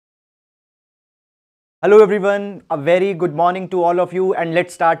Hello everyone, a very good morning to all of you, and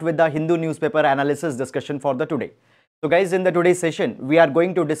let's start with the Hindu newspaper analysis discussion for the today. So guys, in the today's session, we are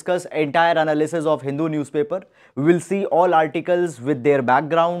going to discuss entire analysis of Hindu newspaper. We will see all articles with their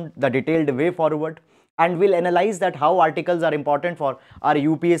background, the detailed way forward, and we'll analyze that how articles are important for our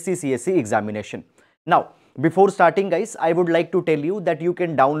UPSC CSE examination. Now, before starting guys, I would like to tell you that you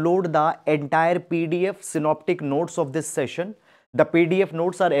can download the entire PDF synoptic notes of this session. The PDF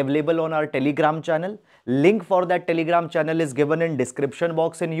notes are available on our Telegram channel. Link for that Telegram channel is given in description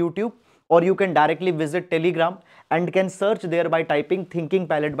box in YouTube, or you can directly visit Telegram and can search there by typing Thinking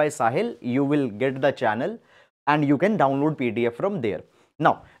Palette by Sahil. You will get the channel and you can download PDF from there.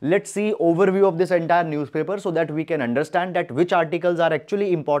 Now, let's see overview of this entire newspaper so that we can understand that which articles are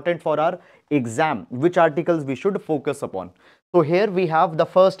actually important for our exam, which articles we should focus upon. So here we have the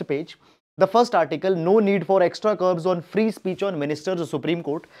first page. The first article, no need for extra curbs on free speech on ministers, Supreme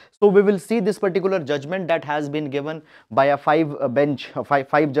Court. So we will see this particular judgment that has been given by a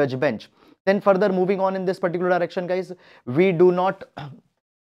five judge bench. Then further moving on in this particular direction, guys, we do not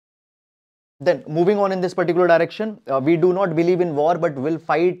then moving on in this particular direction, we do not believe in war but will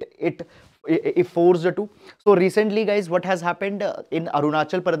fight it if forced to. So recently guys, what has happened in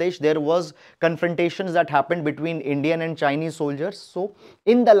Arunachal Pradesh, there was confrontations that happened between Indian and Chinese soldiers. So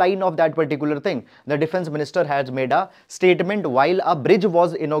in the line of that particular thing, the defense minister has made a statement while a bridge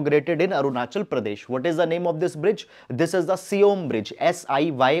was inaugurated in Arunachal Pradesh. What is the name of this bridge? This is the Siom Bridge,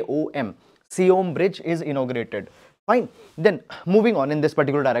 SIYOM. Siom Bridge is inaugurated. Fine. Then moving on in this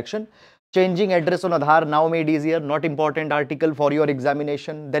particular direction, changing address on Aadhaar now made easier, not important article for your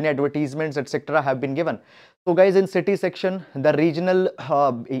examination. Then advertisements etc. have been given. So guys, in city section, the regional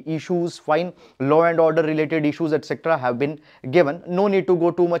issues, fine, law and order related issues etc. have been given. No need to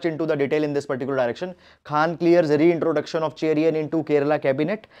go too much into the detail in this particular direction. Khan clears reintroduction of Cherian into Kerala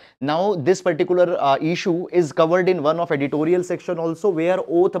cabinet. Now this particular issue is covered in one of editorial section also, where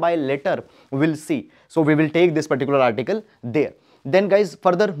oath by letter we'll see. So we will take this particular article there. Then guys,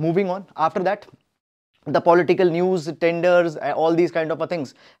 further moving on, after that, the political news, tenders, all these kind of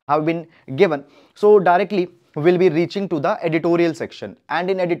things have been given. So directly we'll be reaching to the editorial section,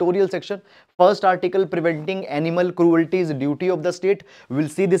 and in editorial section, first article, preventing animal cruelty is duty of the state. We'll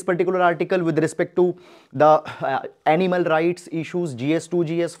see this particular article with respect to the animal rights issues, GS2,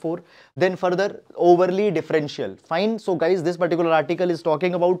 GS4. Then further, overly differential, fine. So guys, this particular article is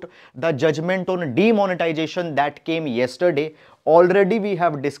talking about the judgment on demonetization that came yesterday. Already we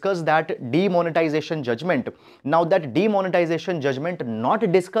have discussed that demonetization judgment. Now that demonetization judgment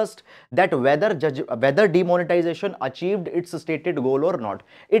not discussed that whether demonetization achieved its stated goal or not.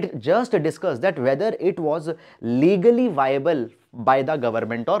 It just discussed that whether it was legally viable by the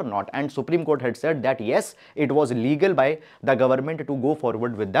government or not, and Supreme Court had said that yes, it was legal by the government to go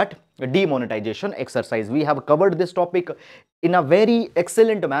forward with that demonetization exercise. We have covered this topic in a very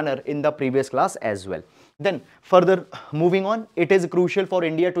excellent manner in the previous class as well. Then further moving on, it is crucial for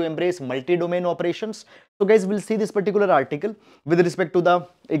India to embrace multi-domain operations. So guys, we'll see this particular article with respect to the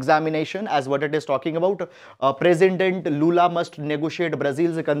examination as what it is talking about. President Lula must negotiate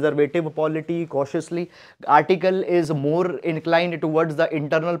Brazil's conservative polity cautiously. Article is more inclined towards the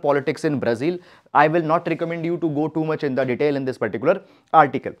internal politics in Brazil. I will not recommend you to go too much in the detail in this particular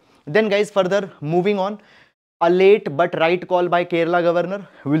article. Then guys, further moving on, a late but right call by Kerala governor.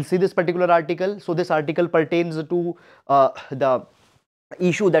 We'll see this particular article. So this article pertains to the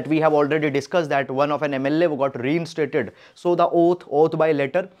issue that we have already discussed, that one of an MLA got reinstated. So the oath by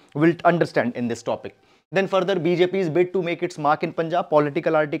letter, we'll understand in this topic. Then further, BJP's bid to make its mark in Punjab,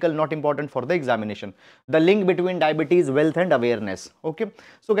 political article not important for the examination. The link between diabetes, wealth and awareness. Okay.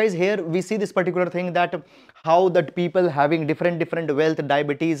 So guys, here we see this particular thing, that how that people having different wealth,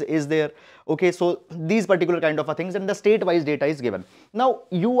 diabetes is there. Okay. So these particular kind of things, and the state-wise data is given. Now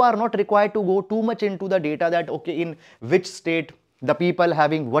you are not required to go too much into the data that okay, in which state the people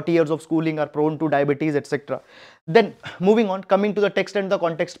having what years of schooling are prone to diabetes etc. Then moving on, coming to the text and the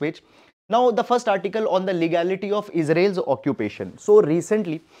context page. Now the first article on the legality of Israel's occupation. So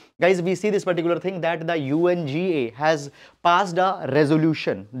recently guys, we see this particular thing that the UNGA has passed a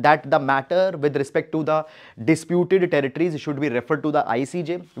resolution that the matter with respect to the disputed territories should be referred to the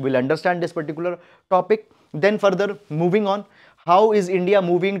ICJ. We'll understand this particular topic. Then further moving on, how is India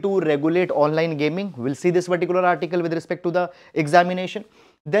moving to regulate online gaming? We'll see this particular article with respect to the examination.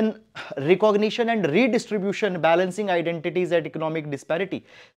 Then recognition and redistribution, balancing identities and economic disparity.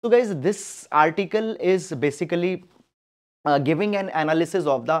 So guys, this article is basically giving an analysis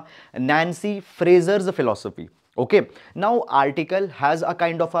of the Nancy Fraser's philosophy. Okay, now article has a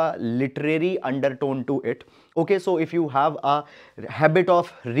kind of a literary undertone to it. Okay, so if you have a habit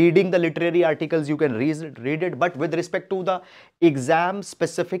of reading the literary articles, you can read it, but with respect to the exam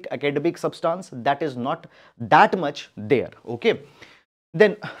specific academic substance, that is not that much there. Okay,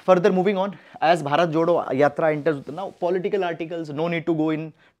 then further moving on, as Bharat Jodo Yatra enters, now political articles, no need to go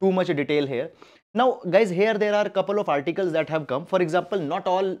in too much detail here. Now guys, here there are a couple of articles that have come. For example, not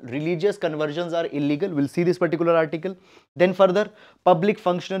all religious conversions are illegal. We'll see this particular article. Then further, public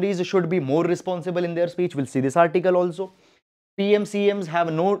functionaries should be more responsible in their speech. We'll see this article also. PMCMs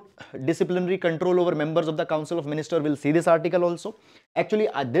have no disciplinary control over members of the Council of Ministers. We'll see this article also. Actually,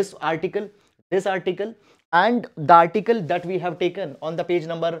 this article and the article that we have taken on the page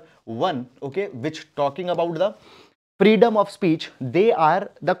number 1, okay, which talking about the freedom of speech, they are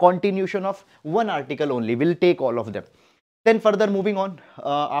the continuation of one article only. We'll take all of them. Then further moving on,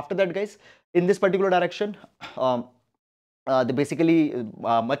 after that guys, in this particular direction, the basically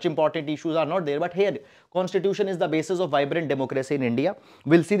much important issues are not there, but here constitution is the basis of vibrant democracy in India.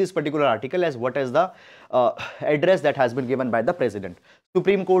 We'll see this particular article as what is the address that has been given by the president.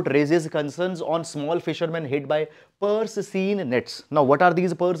 Supreme Court raises concerns on small fishermen hit by purse seine nets. Now what are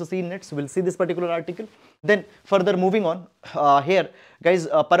these purse seine nets? We'll see this particular article. Then further moving on, here guys,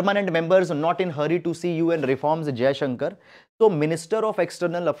 permanent members not in hurry to see UN reforms, Jai Shankar. So Minister of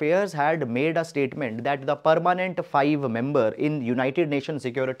External Affairs had made a statement that the permanent 5 member in United Nations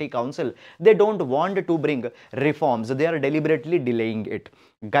Security Council, they don't want to bring reforms. They are deliberately delaying it.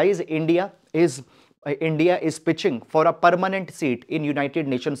 Guys, India is pitching for a permanent seat in United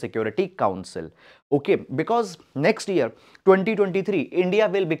Nations Security Council. Okay, because next year 2023 India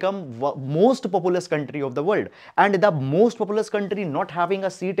will become most populous country of the world, and the most populous country not having a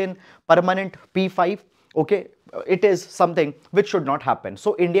seat in permanent P5, okay, it is something which should not happen.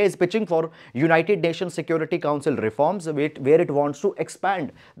 So India is pitching for United Nations Security Council reforms where it wants to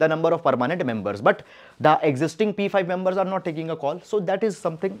expand the number of permanent members, but the existing P5 members are not taking a call. So that is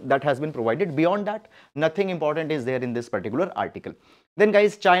something that has been provided. Beyond that, nothing important is there in this particular article. Then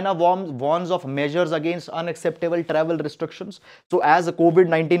guys, China warns of measures against unacceptable travel restrictions. So as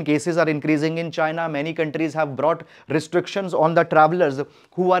COVID-19 cases are increasing in China, many countries have brought restrictions on the travelers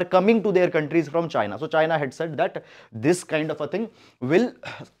who are coming to their countries from China. So China had said that this kind of a thing will,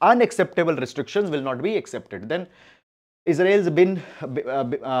 unacceptable restrictions will not be accepted. Then Israel's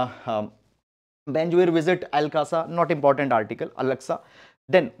Benjuir visit Al-Qasa, not important article, Alexa.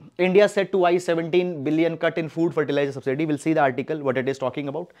 Then India set to eyes 17 billion cut in food fertilizer subsidy. We'll see the article, what it is talking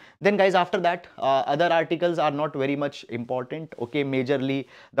about. Then guys, after that, other articles are not very much important. Okay, majorly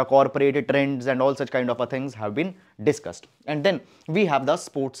the corporate trends and all such kind of things have been discussed. And then we have the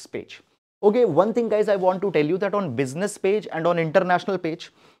sports page. Okay, one thing guys, I want to tell you that on business page and on international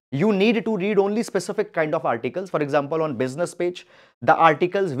page, you need to read only specific kind of articles. For example, on business page, the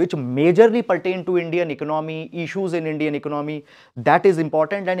articles which majorly pertain to Indian economy, issues in Indian economy, that is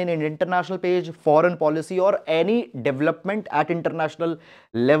important. And in an international page, foreign policy or any development at international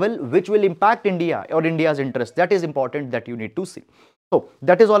level which will impact India or India's interest, that is important, that you need to see. So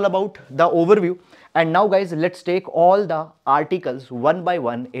that is all about the overview. And now guys, let's take all the articles one by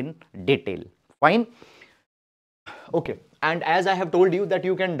one in detail. Fine. Okay. And as I have told you that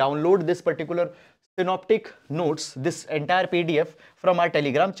you can download this particular synoptic notes, this entire PDF from our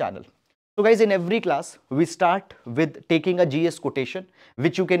Telegram channel. So guys, in every class, we start with taking a GS quotation,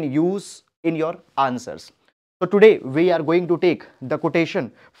 which you can use in your answers. So today, we are going to take the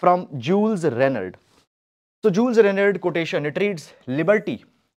quotation from Jules Renard. So Jules Renard quotation, it reads, liberty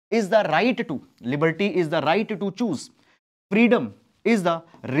is the right to choose. Freedom is the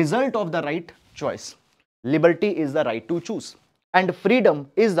result of the right choice. Liberty is the right to choose, and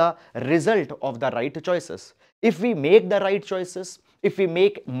freedom is the result of the right choices. If we make the right choices, if we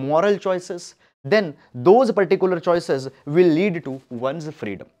make moral choices, then those particular choices will lead to one's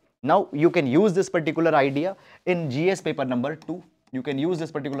freedom. Now, you can use this particular idea in GS paper number 2. You can use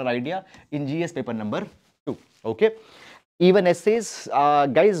this particular idea in GS paper number 2. Okay. Even essays,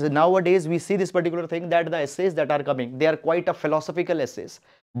 guys, nowadays we see this particular thing that the essays that are coming, they are quite a philosophical essays.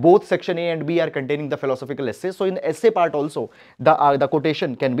 Both section A and B are containing the philosophical essays. So in the essay part also, the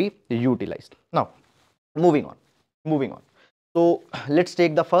quotation can be utilized. Now, moving on. So let's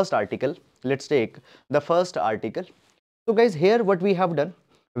take the first article. So guys, here what we have done,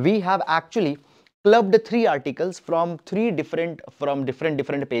 we have actually clubbed 3 articles from different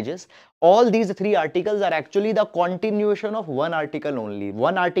pages. All these 3 articles are actually the continuation of one article only.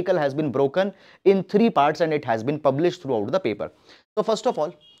 One article has been broken in 3 parts and it has been published throughout the paper. So first of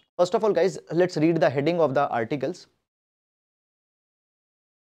all guys, let's read the heading of the articles.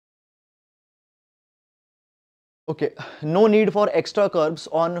 Okay, no need for extra curbs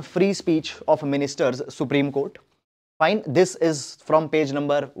on free speech of ministers, Supreme Court. Fine, this is from page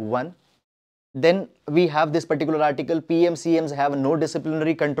number 1. Then we have this particular article, PM CMs have no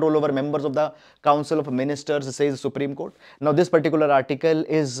disciplinary control over members of the Council of Ministers, says Supreme Court. Now this particular article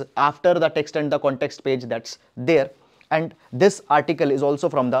is after the text and the context page that's there, and this article is also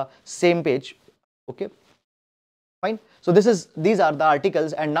from the same page. Okay, fine. So these are the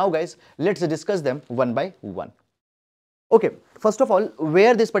articles, and now guys, let's discuss them one by one. Okay, first of all,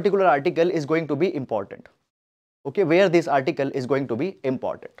 where this particular article is going to be important. Okay, where this article is going to be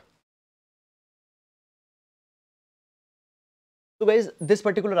important. So guys, this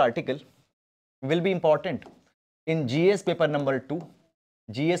particular article will be important in GS paper number 2,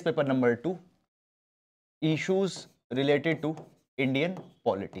 GS paper number 2, issues related to Indian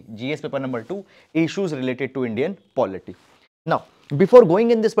polity. GS paper number 2, issues related to Indian polity. Now, before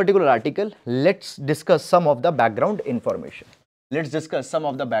going in this particular article, let's discuss some of the background information. Let's discuss some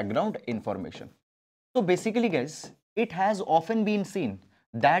of the background information. So basically guys, it has often been seen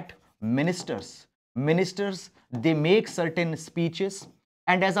that ministers, they make certain speeches,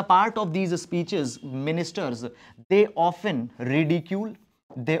 and as a part of these speeches, ministers, they often ridicule,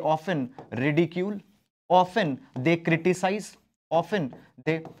 often they criticize,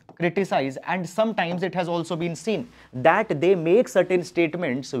 and sometimes it has also been seen that they make certain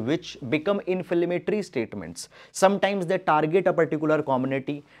statements which become inflammatory statements. Sometimes they target a particular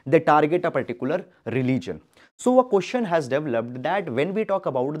community, they target a particular religion. So a question has developed that when we talk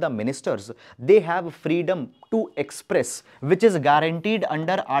about the ministers, they have freedom to express, which is guaranteed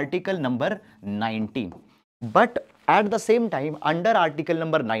under article number 19. But at the same time, under article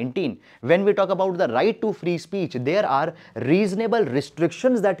number 19, when we talk about the right to free speech, there are reasonable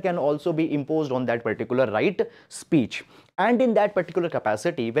restrictions that can also be imposed on that particular right speech. And in that particular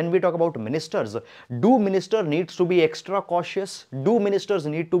capacity, when we talk about ministers, do minister needs to be extra cautious? Do ministers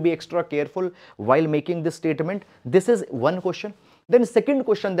need to be extra careful while making this statement? This is one question. Then second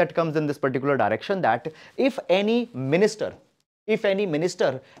question that comes in this particular direction, that if any minister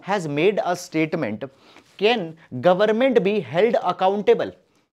has made a statement, can government be held accountable?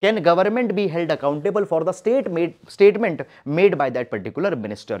 Can government be held accountable for the statement made by that particular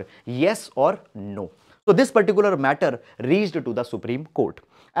minister? Yes or no? So this particular matter reached to the Supreme Court,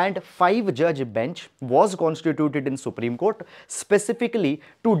 and 5-judge bench was constituted in Supreme Court specifically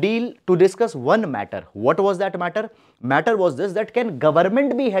to discuss one matter. What was that matter? Matter was this, that can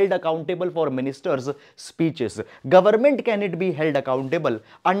government be held accountable for ministers' speeches? Government, can it be held accountable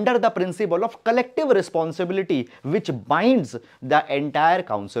under the principle of collective responsibility which binds the entire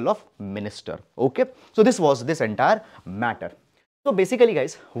council of minister? Okay, so this was this entire matter. So basically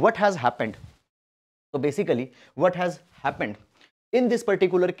guys, what has happened? So basically what has happened in this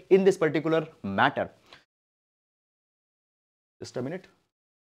particular matter, just a minute.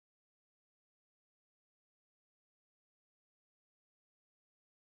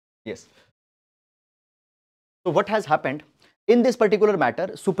 Yes. So what has happened in this particular matter?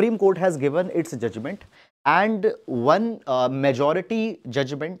 Supreme Court has given its judgment, and one majority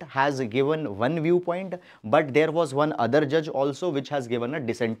judgment has given one viewpoint, but there was one other judge also which has given a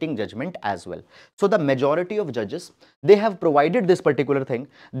dissenting judgment as well. So the majority of judges, they have provided this particular thing,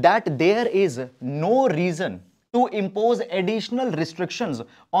 that there is no reason to impose additional restrictions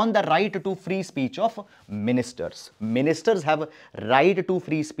on the right to free speech of ministers. Ministers have right to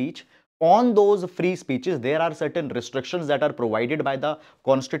free speech. On those free speeches, there are certain restrictions that are provided by the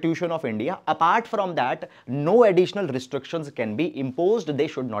Constitution of India. Apart from that, no additional restrictions can be imposed. They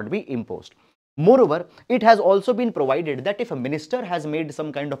should not be imposed. Moreover, it has also been provided that if a minister has made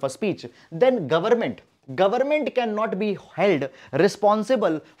some kind of a speech, then government cannot be held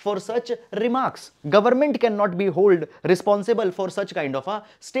responsible for such remarks. Government cannot be held responsible for such kind of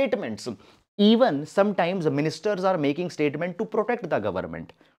statements. Even sometimes ministers are making statement to protect the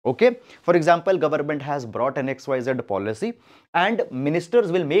government. Okay, for example, government has brought an XYZ policy, and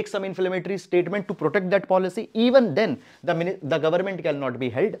ministers will make some inflammatory statement to protect that policy. Even then, the government cannot be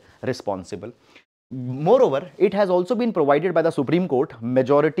held responsible. Moreover, it has also been provided by the Supreme Court,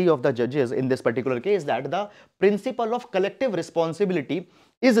 majority of the judges in this particular case, that the principle of collective responsibility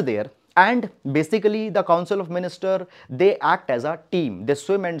is there, and basically the Council of Ministers, they act as a team, they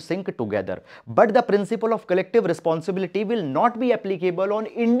swim and sink together. But the principle of collective responsibility will not be applicable on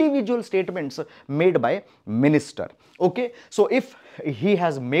individual statements made by minister. Okay, so if he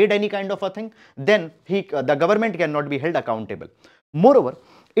has made any kind of a thing, then the government cannot be held accountable. Moreover,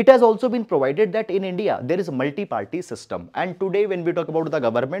 it has also been provided that in India there is a multi-party system, and today when we talk about the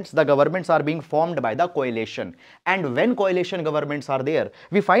governments are being formed by the coalition, and when coalition governments are there,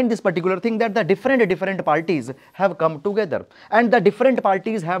 we find this particular thing that the different parties have come together, and the different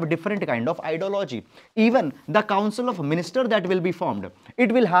parties have different kind of ideology. Even the council of minister that will be formed,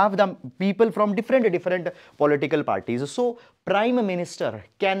 it will have the people from different political parties. So prime minister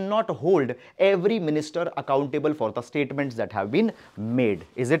cannot hold every minister accountable for the statements that have been made.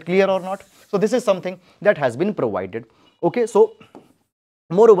 Is it clear or not? So this is something that has been provided. Okay, so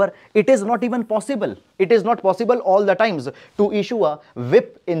moreover, it is not even possible, it is not possible all the times to issue a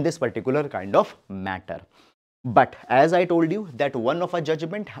whip in this particular kind of matter. But as I told you that one of a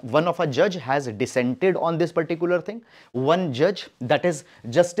judge has dissented on this particular thing. One judge, that is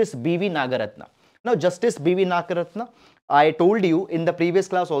Justice B.V. Nagaratna. Now Justice B.V. Nagaratna, I told you in the previous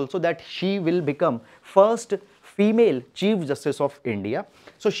class also that she will become first female Chief Justice of India.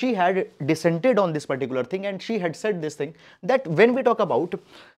 So she had dissented on this particular thing, and she had said this thing that when we talk about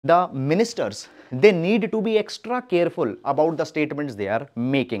the ministers, they need to be extra careful about the statements they are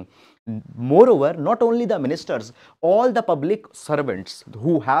making. Moreover, not only the ministers, all the public servants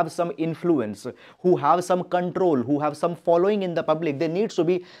who have some influence, who have some control, who have some following in the public, they need to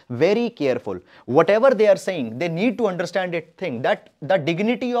be very careful. Whatever they are saying, they need to understand it thing that the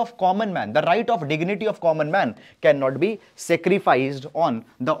dignity of common man, the right of dignity of common man cannot be sacrificed on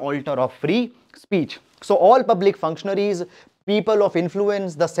the altar of free speech. So all public functionaries, people of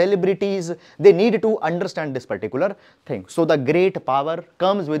influence, the celebrities, they need to understand this particular thing. So the great power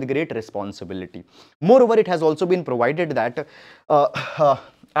comes with great responsibility. Moreover, it has also been provided that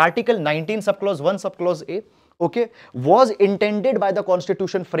Article 19 subclause 1 subclause A, okay, was intended by the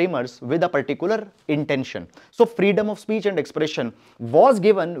constitution framers with a particular intention. So freedom of speech and expression was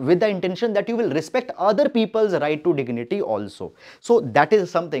given with the intention that you will respect other people's right to dignity also. So that is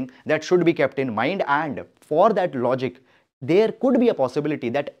something that should be kept in mind, and for that logic, there could be a possibility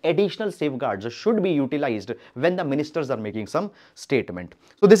that additional safeguards should be utilized when the ministers are making some statement.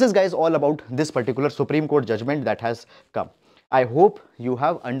 So this is, guys, all about this particular Supreme Court judgment that has come. I hope you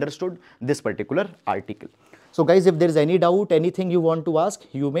have understood this particular article. So guys, if there is any doubt, anything you want to ask,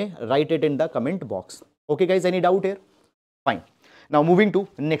 you may write it in the comment box. Okay guys, any doubt here? Fine. Now moving to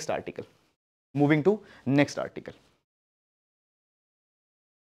next article.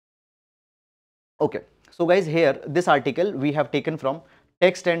 Okay. So guys, here this article we have taken from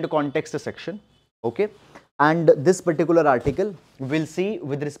text and context section, okay, and this particular article will see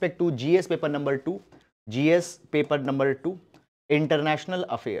with respect to GS paper number 2, international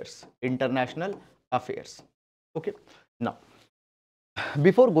affairs, okay. Now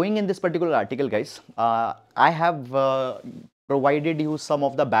before going in this particular article, guys, I have provided you some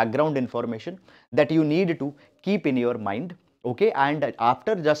of the background information that you need to keep in your mind. Okay, and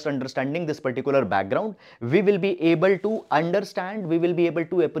after just understanding this particular background, we will be able to understand, we will be able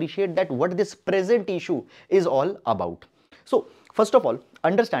to appreciate that what this present issue is all about. So first of all,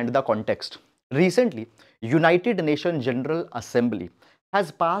 understand the context. Recently, United Nations General Assembly has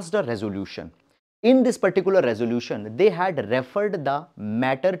passed a resolution. In this particular resolution, they had referred the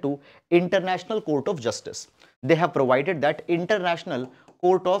matter to International Court of Justice. They have provided that International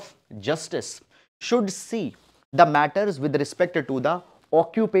Court of Justice should see the matters with respect to the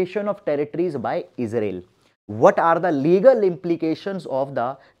occupation of territories by Israel. What are the legal implications of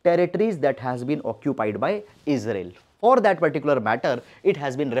the territories that has been occupied by Israel? For that particular matter, it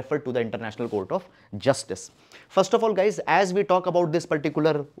has been referred to the International Court of Justice. First of all, guys, as we talk about this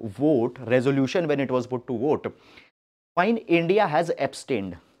particular resolution, when it was put to vote, fine, India has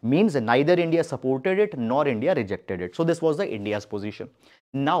abstained. Means neither India supported it nor India rejected it. So this was the India's position.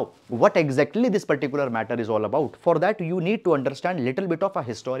 Now, what exactly this particular matter is all about? For that, you need to understand little bit of a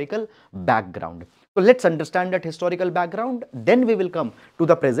historical background. So let's understand that historical background, then we will come to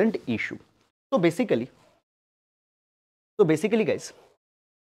the present issue. So basically guys,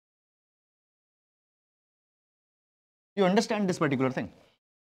 you understand this particular thing,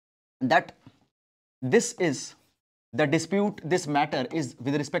 that this is the dispute, this matter is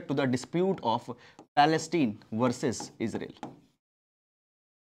with respect to the dispute of Palestine versus Israel.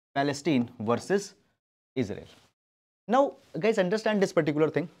 Now, guys, understand this particular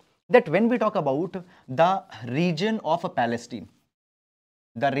thing, that when we talk about the region of Palestine,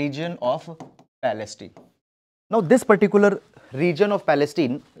 now this particular region of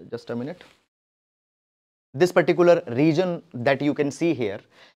Palestine, just a minute, this particular region that you can see here,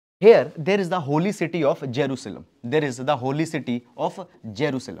 there is the holy city of Jerusalem.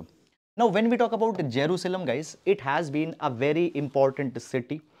 Now, when we talk about Jerusalem, guys, it has been a very important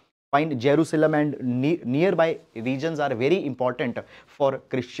city. Fine, Jerusalem and nearby regions are very important for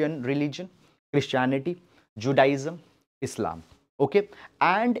Christian religion, Christianity, Judaism, Islam. Okay,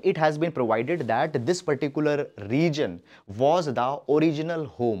 and it has been provided that this particular region was the original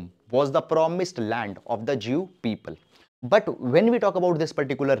home, was the promised land of the Jew people. But when we talk about this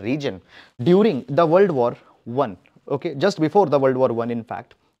particular region during the World War I, okay, just before the World War I, in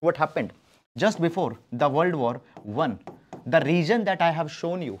fact, what happened? Just before the World War I, the region that I have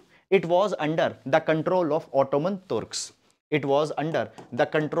shown you, it was under the control of Ottoman Turks. It was under the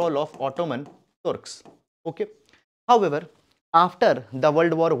control of Ottoman Turks. Okay. However, after the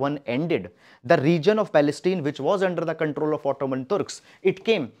World War I ended, the region of Palestine, which was under the control of Ottoman Turks, it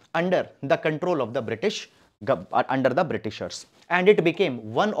came under the control of the British, under the Britishers, and it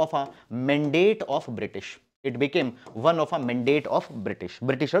became one of a mandate of British. It became one of a mandate of British.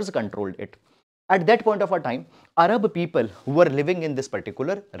 Britishers controlled it. At that point of a time, Arab people were living in this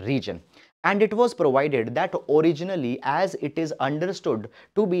particular region, and it was provided that originally, as it is understood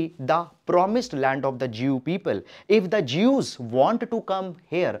to be the promised land of the Jew people, if the Jews want to come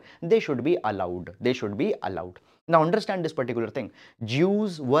here, they should be allowed. They should be allowed. Now understand this particular thing.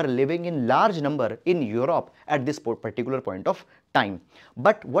 Jews were living in large number in Europe at this particular point of time.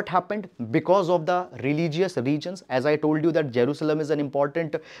 But what happened? Because of the religious regions, as I told you that Jerusalem is an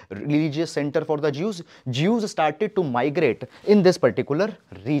important religious center for the Jews, Jews started to migrate in this particular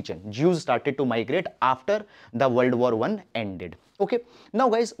region. Jews started to migrate after the World War I ended. Okay. Now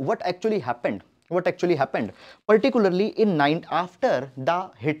guys, what actually happened? What actually happened? Particularly in after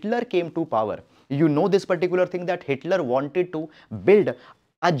the Hitler came to power, you know this particular thing that Hitler wanted to build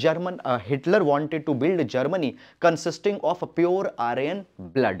Hitler wanted to build Germany consisting of pure Aryan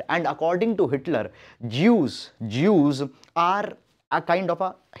blood, and according to Hitler, Jews are a kind of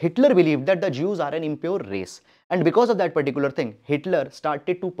a, Hitler believed that the Jews are an impure race, and because of that particular thing, Hitler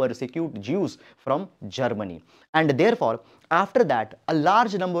started to persecute Jews from Germany, and therefore after that a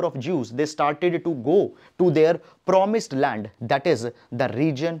large number of Jews, they started to go to their promised land, that is the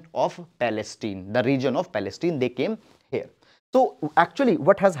region of Palestine. The region of Palestine, they came here. So actually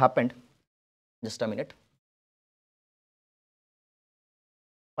what has happened, just a minute.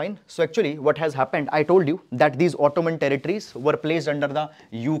 Fine. So actually what has happened, I told you that these Ottoman territories were placed under the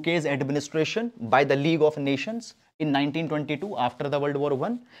UK's administration by the League of Nations in 1922 after the World War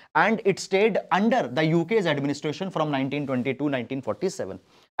I, and it stayed under the UK's administration from 1922 to 1947.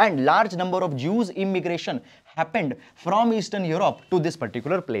 And large number of Jews immigration happened from Eastern Europe to this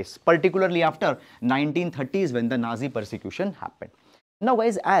particular place, particularly after 1930s when the Nazi persecution happened. Now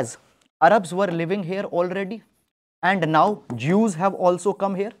guys, as Arabs were living here already, and now Jews have also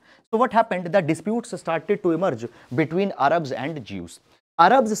come here. So what happened? The disputes started to emerge between Arabs and Jews.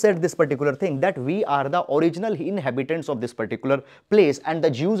 Arabs said this particular thing, that we are the original inhabitants of this particular place and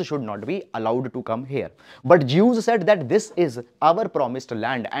the Jews should not be allowed to come here. But Jews said that this is our promised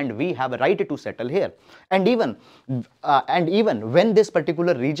land and we have a right to settle here. And even when this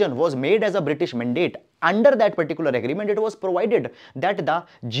particular region was made as a British mandate, under that particular agreement, it was provided that the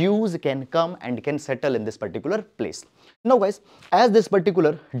Jews can come and can settle in this particular place. Now guys, as this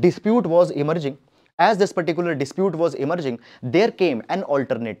particular dispute was emerging, there came an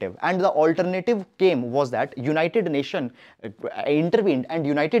alternative, and the alternative was that United Nations intervened, and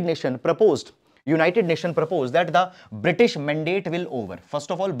United Nations proposed that the British mandate will over.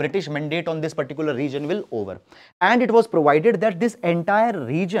 First of all, British mandate on this particular region will over, and it was provided that this entire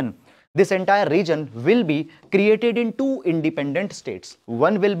region will be created in two independent states.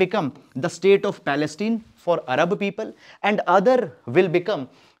 One will become the state of Palestine for Arab people, and other will become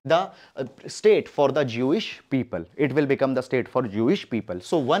the state for the Jewish people. It will become the state for Jewish people.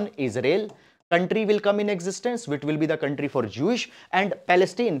 So one Israel country will come in existence, which will be the country for Jewish, and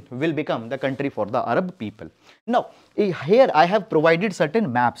Palestine will become the country for the Arab people. Now, here I have provided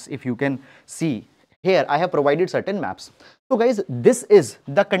certain maps. If you can see, here I have provided certain maps. So guys, this is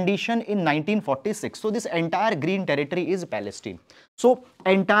the condition in 1946. So this entire green territory is Palestine. So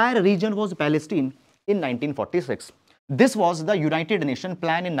entire region was Palestine in 1946. This was the United Nations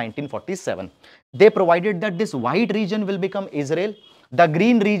plan in 1947. They provided that this white region will become Israel, the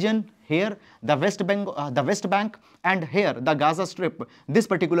green region here, the West Bank, and here the Gaza Strip. This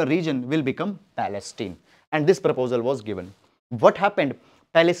particular region will become Palestine, and this proposal was given. What happened?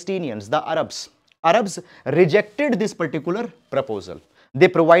 Palestinians, the Arabs rejected this particular proposal. They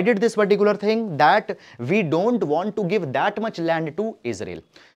provided this particular thing that we don't want to give that much land to Israel.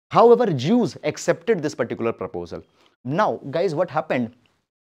 However, Jews accepted this particular proposal. Now, guys, what happened?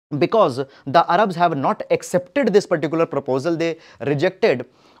 Because the Arabs have not accepted this particular proposal, they rejected.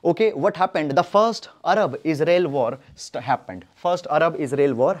 Okay, what happened? The first Arab-Israel war happened. First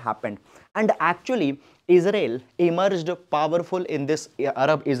Arab-Israel war happened. And actually, Israel emerged powerful in this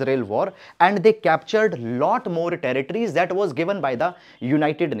Arab-Israel war, and they captured lot more territories that was given by the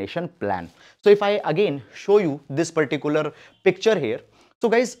United Nations plan. So if I again show you this particular picture here, so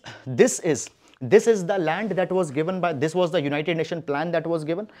guys, this is the land that was given by, this was the United Nations plan that was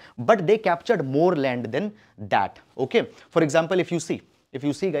given, but they captured more land than that. Okay, for example, if you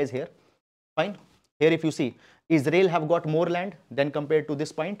see guys here, fine, here if you see, Israel have got more land than compared to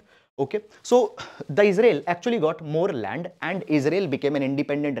this point. Okay, so the Israel actually got more land, and Israel became an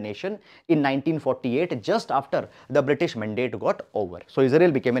independent nation in 1948, just after the British mandate got over. So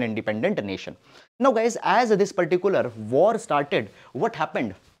Israel became an independent nation. Now guys, as this particular war started, what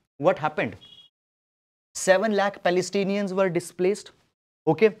happened? 7 lakh Palestinians were displaced.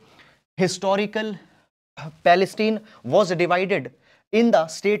 Okay, historical Palestine was divided in the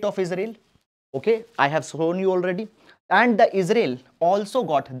state of Israel. Okay, I have shown you already. And the Israel also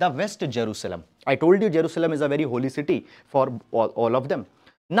got the West Jerusalem. I told you Jerusalem is a very holy city for all of them.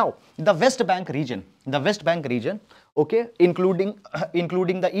 Now, the West Bank region, okay,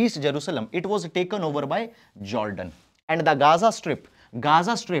 including the East Jerusalem, it was taken over by Jordan. And the Gaza Strip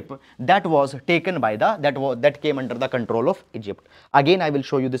that was taken by that came under the control of Egypt. Again, I will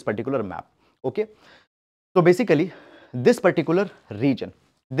show you this particular map. Okay, so basically this particular region,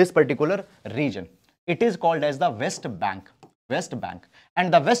 it is called as the West Bank,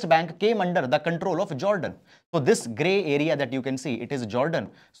 and the West Bank came under the control of Jordan. So this gray area that you can see, it is Jordan.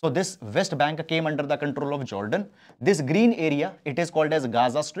 So this West Bank came under the control of Jordan. This green area, it is called as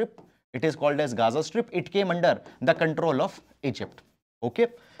Gaza Strip. It came under the control of Egypt. Okay,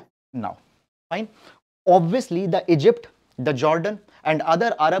 now fine. Obviously, the Egypt, the Jordan, and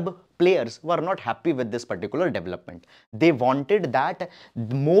other Arab players were not happy with this particular development. They wanted that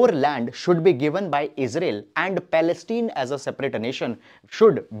more land should be given by Israel, and Palestine as a separate nation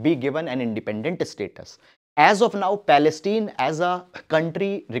should be given an independent status. As of now, Palestine as a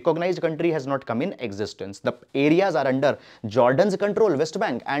country, recognized country, has not come in existence. The areas are under Jordan's control, West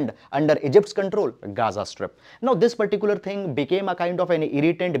Bank, and under Egypt's control, Gaza Strip. Now, this particular thing became a kind of an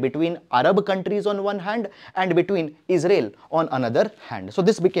irritant between Arab countries on one hand and between Israel on another hand. So,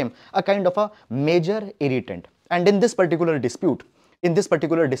 this became a kind of a major irritant. And in this particular dispute,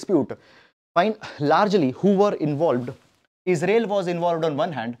 fine, largely who were involved? Israel was involved on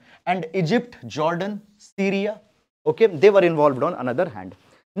one hand, and Egypt, Jordan, Syria, okay, they were involved on another hand.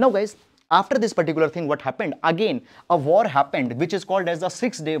 Now guys, after this particular thing, what happened? Again, a war happened which is called as the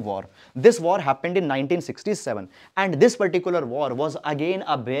 6-day war. This war happened in 1967, and this particular war was again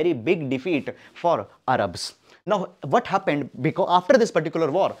a very big defeat for Arabs. Now, what happened? Because after this particular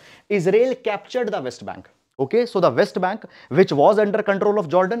war, Israel captured the West Bank. Okay, so the West Bank, which was under control of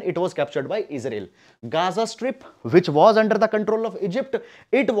Jordan, it was captured by Israel. Gaza Strip, which was under the control of Egypt,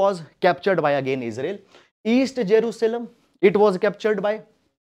 it was captured by again Israel. East Jerusalem, it was captured by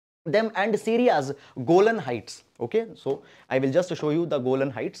them, and Syria's Golan Heights. Okay, so I will just show you the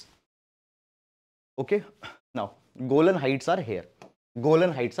Golan Heights. Okay, now Golan Heights are here.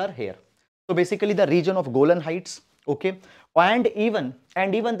 So basically the region of Golan Heights, okay, and even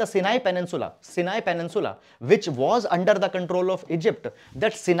the Sinai Peninsula, which was under the control of Egypt,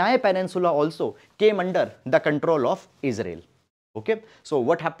 that Sinai Peninsula also came under the control of Israel. Okay, so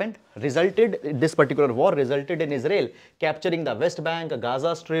what happened? This particular war resulted in Israel capturing the West Bank,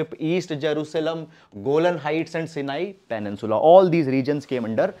 Gaza Strip, East Jerusalem, Golan Heights, and Sinai Peninsula. All these regions came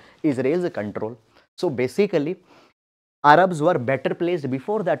under Israel's control. So basically, Arabs were better placed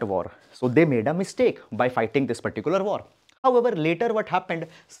before that war. So they made a mistake by fighting this particular war. However, later what happened?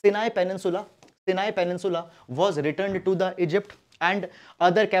 Sinai Peninsula was returned to the Egypt, and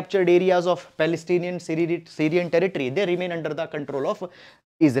other captured areas of Palestinian Syrian territory, they remain under the control of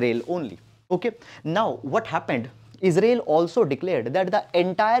Israel only. Okay. Now, what happened? Israel also declared that the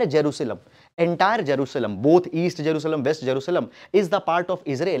entire Jerusalem, both East Jerusalem, West Jerusalem, is the part of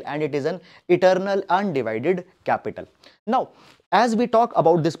Israel, and it is an eternal undivided capital. Now, as we talk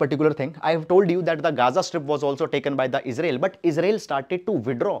about this particular thing, I have told you that the Gaza Strip was also taken by the Israel, but Israel started to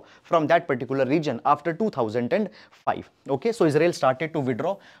withdraw from that particular region after 2005. Okay, so Israel started to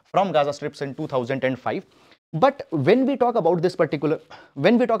withdraw from Gaza Strips in 2005. But when we talk about this particular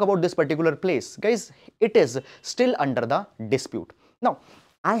place, guys, it is still under the dispute. Now,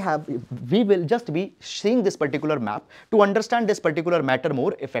 we will just be seeing this particular map to understand this particular matter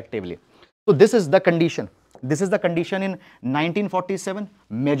more effectively. So this is the condition. In 1947.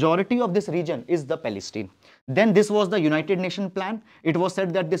 Majority of this region is the Palestine. Then this was the United Nations plan. It was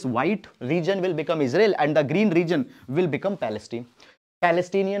said that this white region will become Israel and the green region will become Palestine.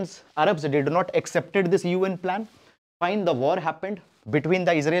 Palestinians, Arabs did not accepted this UN plan. Fine, the war happened between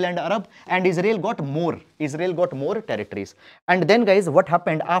the Israel and Arab, and Israel got more. Israel got more territories. And then, guys, what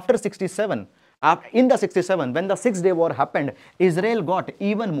happened after 67? In the 67, when the Six-Day War happened, Israel got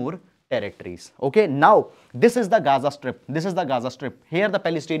even more territories. Okay, now this is the Gaza Strip. This is the Gaza Strip. Here the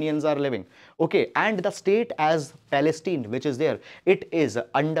Palestinians are living. Okay, and the state as Palestine, which is there, it is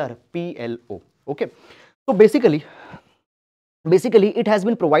under PLO. Okay, so basically it has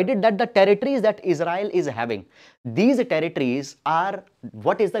been provided that the territories that Israel is having, these territories are,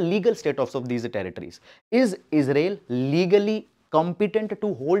 what is the legal status of these territories? Is Israel legally competent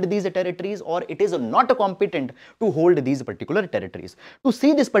to hold these territories, or it is not competent to hold these particular territories? To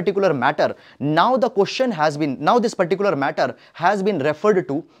see this particular matter, now the question has been, now this particular matter has been referred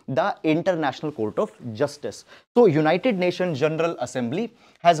to the International Court of Justice. So United Nations General Assembly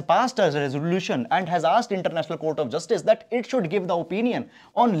has passed a resolution and has asked International Court of Justice that it should give the opinion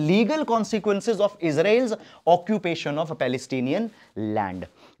on legal consequences of Israel's occupation of Palestinian land.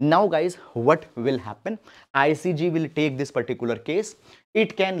 Now, guys, what will happen? ICJ will take this particular case.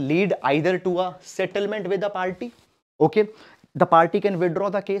 It can lead either to a settlement with the party. Okay, the party can withdraw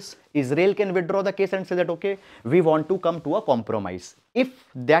the case. Israel can withdraw the case and say that, okay, we want to come to a compromise. If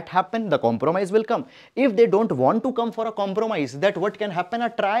that happen, the compromise will come. If they don't want to come for a compromise, that what can happen? A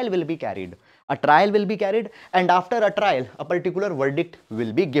trial will be carried. A trial will be carried, and after a trial, a particular verdict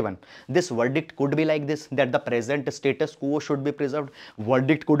will be given. This verdict could be like this, that the present status quo should be preserved.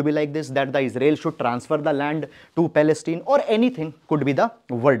 Verdict could be like this, that the Israel should transfer the land to Palestine, or anything could be the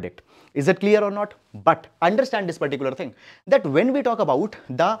verdict. Is it clear or not? But understand this particular thing, that when we talk about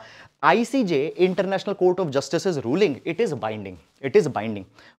the ICJ, International Court of Justice's ruling, it is binding. It is binding.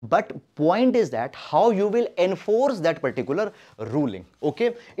 But point is that how you will enforce that particular ruling.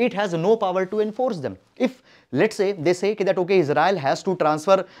 Okay, it has no power to enforce them. If let's say they say that, okay, Israel has to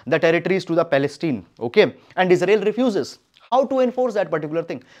transfer the territories to the Palestine, okay, and Israel refuses, how to enforce that particular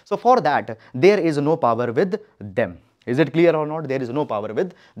thing? So for that, there is no power with them. Is it clear or not? There is no power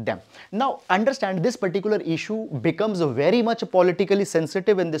with them. Now, understand, this particular issue becomes very much politically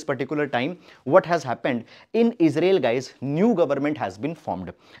sensitive in this particular time. What has happened in Israel, guys? New government has been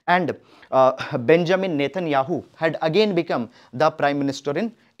formed, and Benjamin Netanyahu had again become the prime minister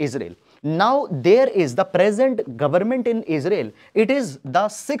in Israel. Now, there is the present government in Israel. It is the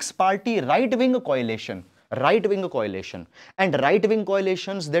six-party right-wing coalition. Right-wing coalition, and right-wing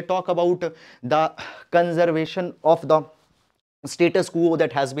coalitions, they talk about the conservation of the status quo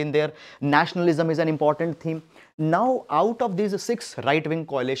that has been there. Nationalism is an important theme. Now, out of these six right-wing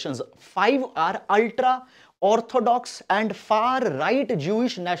coalitions, five are ultra orthodox and far right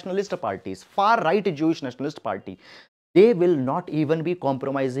Jewish nationalist parties. Far right Jewish nationalist party, they will not even be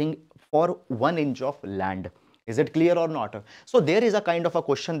compromising for 1 inch of land. Is it clear or not? So there is a kind of a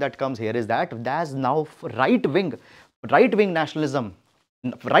question that comes here, is that there's now right-wing nationalism,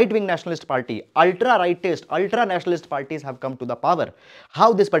 right-wing nationalist party, ultra-rightist, ultra-nationalist parties have come to the power.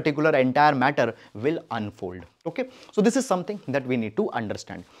 How this particular entire matter will unfold. Okay, so this is something that we need to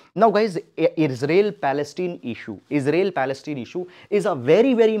understand. Now, guys, Israel-Palestine issue is a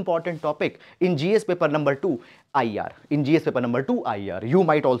very, very important topic in GS paper number 2 IR. In GS paper number 2 IR, you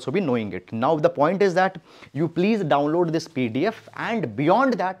might also be knowing it. Now, the point is that you please download this PDF, and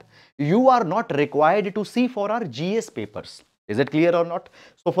beyond that, you are not required to see for our GS papers. Is it clear or not?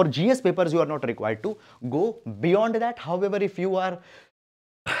 So for GS papers, you are not required to go beyond that. However, if you are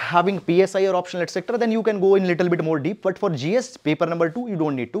having PSI or optional, etc., then you can go in little bit more deep. But for GS paper number 2, you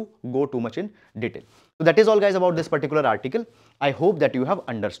don't need to go too much in detail. So that is all, guys, about this particular article. I hope that you have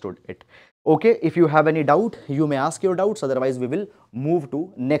understood it. Okay, if you have any doubt, you may ask your doubts. Otherwise, we will move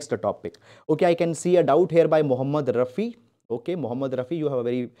to next topic. Okay, I can see a doubt here by Muhammad Rafi. Okay, Muhammad Rafi, you have a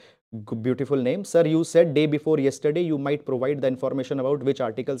very beautiful name. Sir, you said day before yesterday you might provide the information about which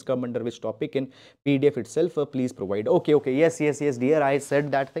articles come under which topic in PDF itself. Please provide. Okay, yes, dear, I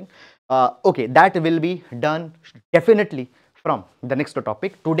said that thing. Okay, that will be done definitely from the next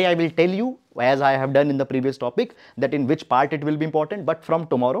topic. Today I will tell you, as I have done in the previous topic, that in which part it will be important, but from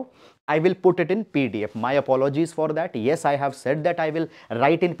tomorrow I will put it in PDF. My apologies for that. Yes, I have said that I will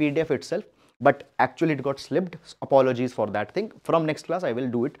write in PDF itself, but actually it got slipped. Apologies for that thing. From next class I will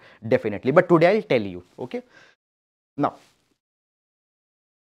do it definitely, but today I'll tell you. Okay, now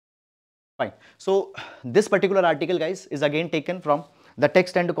fine. So this particular article, guys, is again taken from the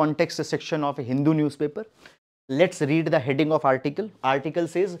text and context section of a Hindu newspaper. Let's read the heading of article. Article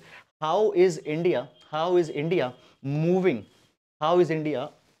says, how is India moving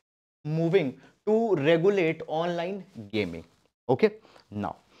to regulate online gaming? Okay,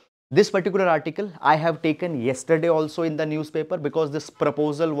 now This particular article I have taken yesterday also in the newspaper, because this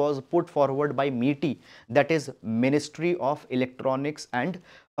proposal was put forward by MeitY, that is Ministry of Electronics and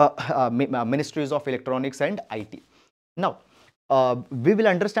Ministries of Electronics and IT. Now, we will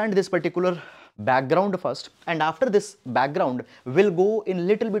understand this particular background first, and after this background, we'll go in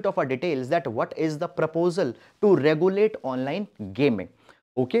little bit of a details that what is the proposal to regulate online gaming.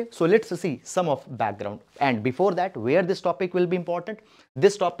 Okay, so let's see some of background. And before that, where this topic will be important?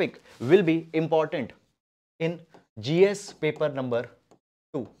 This topic will be important in GS paper number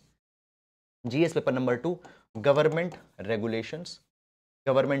 2. GS paper number 2, government regulations,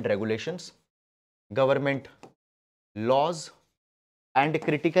 government laws, and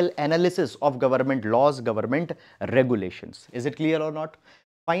critical analysis of government laws, government regulations. Is it clear or not?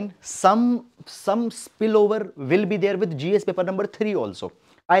 Fine. Some spillover will be there with GS paper number 3 also.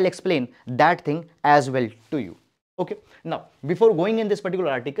 I'll explain that thing as well to you. Okay. Now, before going in this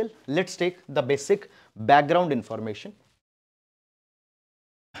particular article, let's take the basic background information.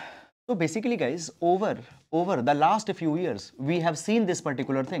 So basically, guys, over the last few years, we have seen this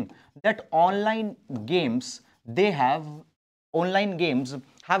particular thing, that online games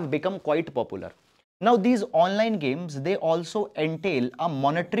have become quite popular. Now, these online games, they also entail a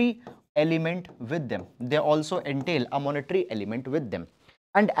monetary element with them.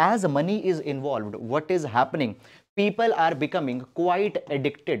 And as money is involved, what is happening? People are becoming quite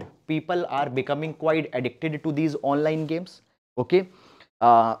addicted. To these online games. Okay.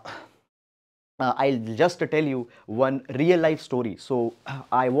 I'll just tell you one real life story. So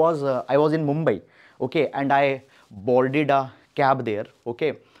I was in Mumbai, okay, and I boarded a cab there,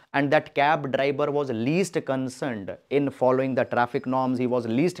 okay, and that cab driver was least concerned in following the traffic norms. He was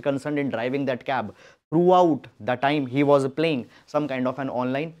least concerned in driving that cab. Throughout the time, he was playing some kind of an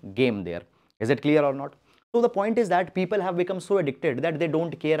online game there. Is it clear or not? So the point is that people have become so addicted that they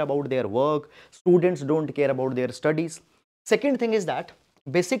don't care about their work. Students don't care about their studies. Second thing is that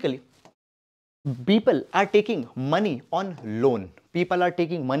basically people are taking money on loan.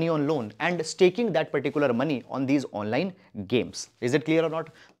 And staking that particular money on these online games. Is it clear or not?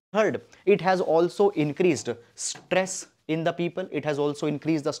 Third, it has also increased stress in the people.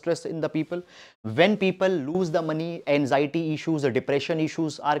 When people lose the money, anxiety issues, depression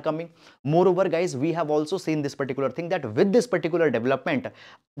issues are coming. Moreover, guys, we have also seen this particular thing, that with this particular development,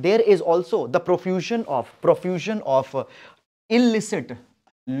 there is also the profusion of illicit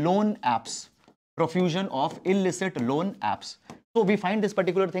loan apps. So we find this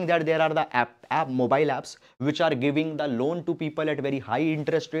particular thing, that there are the mobile apps which are giving the loan to people at very high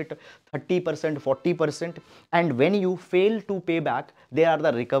interest rate, 30%, 40%. And when you fail to pay back, there are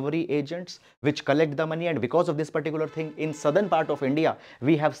the recovery agents which collect the money. And because of this particular thing, in southern part of India,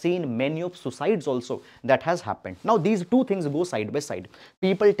 we have seen many of suicides also that has happened. Now, these two things go side by side.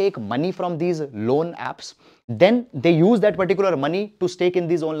 People take money from these loan apps. Then they use that particular money to stake in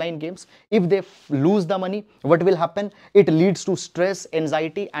these online games. If they lose the money, what will happen? It leads to stress,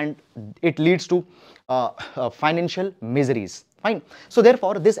 anxiety, and it leads to financial miseries. Fine. So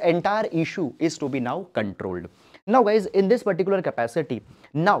therefore, this entire issue is to be now controlled. Now, guys, in this particular capacity,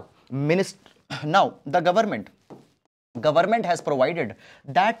 now the government has provided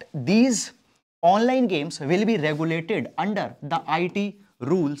that these online games will be regulated under the IT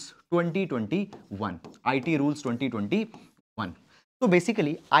Rules 2021. So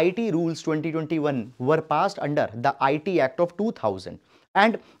basically, IT Rules 2021 were passed under the IT Act of 2000.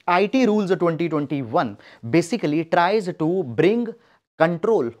 And IT Rules 2021 basically tries to bring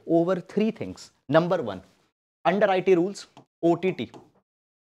control over three things. Number one, under IT Rules, OTT,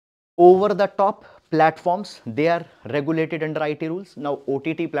 over the top platforms, they are regulated under IT rules. Now,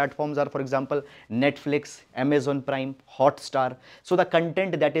 OTT platforms are, for example, Netflix, Amazon Prime, Hotstar. So the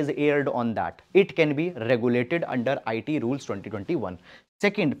content that is aired on that, it can be regulated under IT Rules 2021.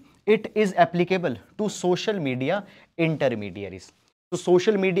 Second, it is applicable to social media intermediaries. So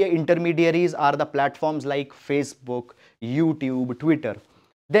social media intermediaries are the platforms like Facebook, YouTube, Twitter.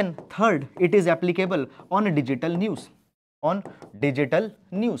 Then third, it is applicable on digital news.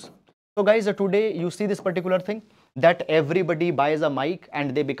 So guys, today you see this particular thing, that everybody buys a mic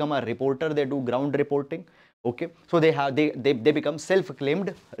and they become a reporter. They do ground reporting. Okay, so they become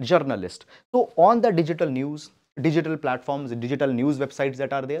self-acclaimed journalists. So on the digital news, digital platforms, digital news websites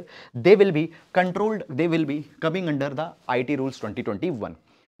that are there, they will be controlled. They will be coming under the IT Rules 2021.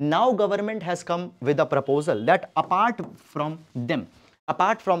 Now government has come with a proposal that apart from them,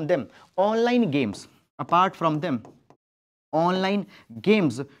 online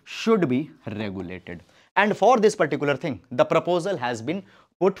games should be regulated. And for this particular thing, the proposal has been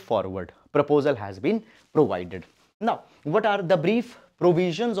put forward. Proposal has been provided. Now, what are the brief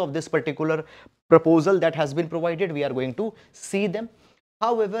provisions of this particular proposal that has been provided? We are going to see them.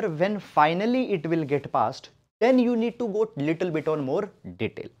 However, when finally it will get passed, then you need to go little bit on more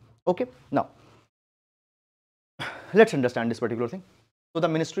detail. Okay. Now, let's understand this particular thing. So, the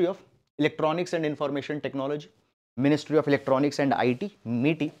Ministry of Electronics and Information Technology, Ministry of Electronics and IT,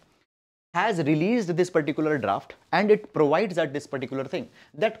 MeitY, has released this particular draft, and it provides that this particular thing,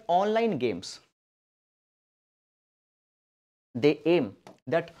 that online games, they aim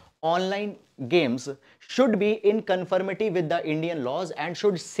that online games should be in conformity with the Indian laws and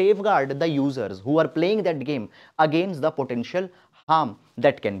should safeguard the users who are playing that game against the potential harm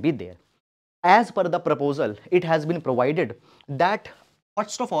that can be there. As per the proposal, it has been provided that,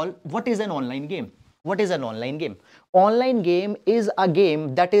 first of all, what is an online game? What is an online game? Online game is a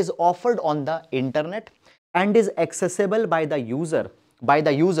game that is offered on the internet and is accessible by the user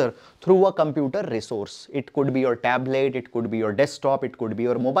through a computer resource. It could be your tablet, it could be your desktop, it could be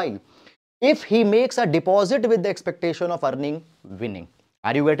your mobile. If he makes a deposit with the expectation of earning winning.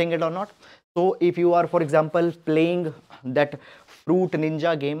 Are you getting it or not? So if you are, for example, playing that fruit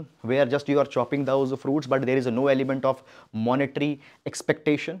ninja game where just you are chopping those fruits, but there is no element of monetary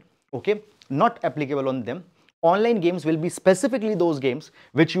expectation, okay, not applicable on them. Online games will be specifically those games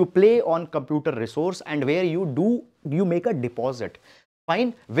which you play on computer resource and where you make a deposit,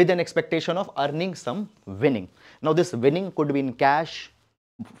 fine, with an expectation of earning some winning. Now this winning could be in cash,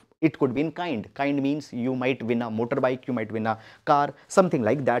 it could be in kind. Kind means you might win a motorbike, you might win a car, something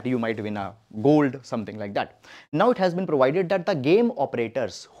like that. You might win a gold, something like that. Now it has been provided that the game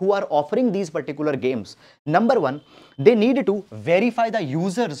operators who are offering these particular games, number one, they need to verify the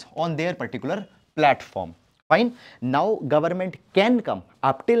users on their particular platform. Fine. Now government can come.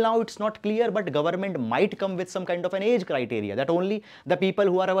 Up till now it's not clear, but government might come with some kind of an age criteria that only the people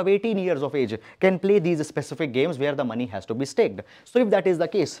who are above 18 years of age can play these specific games where the money has to be staked. So if that is the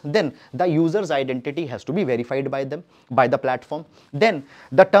case, then the user's identity has to be verified by them, by the platform. Then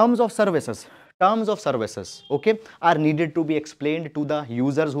the terms of services, okay, are needed to be explained to the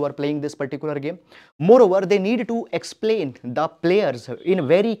users who are playing this particular game. Moreover, they need to explain the players in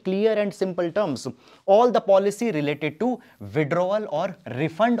very clear and simple terms all the policy related to withdrawal or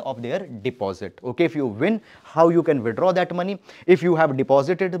refund of their deposit. Okay, if you win, how you can withdraw that money. If you have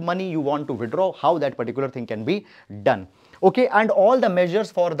deposited money, you want to withdraw, how that particular thing can be done. Okay, and all the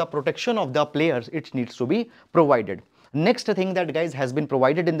measures for the protection of the players, it needs to be provided. Next thing that guys has been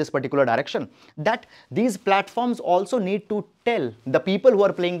provided in this particular direction, that these platforms also need to tell the people who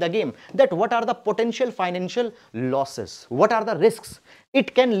are playing the game that what are the potential financial losses, what are the risks.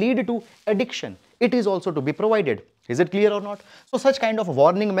 It can lead to addiction. It is also to be provided. Is it clear or not? So such kind of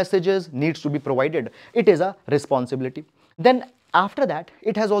warning messages needs to be provided. It is a responsibility. Then after that,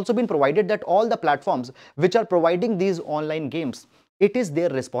 it has also been provided that all the platforms which are providing these online games, it is their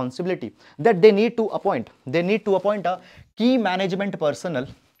responsibility that they need to appoint a key management personnel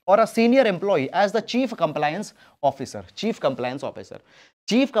or a senior employee as the chief compliance officer. Chief compliance officer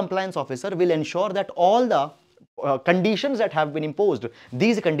will ensure that all the conditions that have been imposed,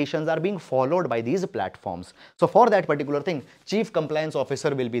 these conditions are being followed by these platforms. So for that particular thing, chief compliance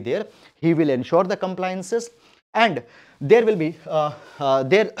officer will be there. He will ensure the compliances, and there will be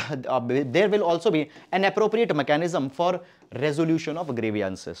there will also be an appropriate mechanism for resolution of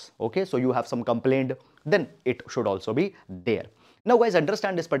grievances. Okay, so you have some complaint, then it should also be there. Now guys,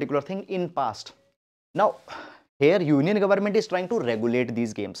 understand this particular thing in past. Now here union government is trying to regulate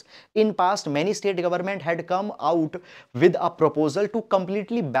these games. In past, many state government had come out with a proposal to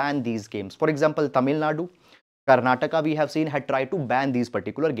completely ban these games. For example, Tamil Nadu, Karnataka, we have seen, had tried to ban these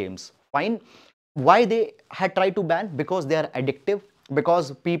particular games. Fine. Why they had tried to ban? Because they are addictive,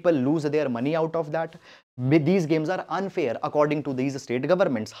 because people lose their money out of that. These games are unfair according to these state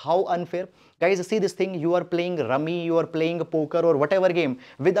governments. How unfair? Guys, see this thing, you are playing rummy, you are playing poker or whatever game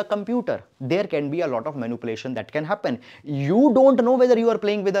with a computer. There can be a lot of manipulation that can happen. You don't know whether you are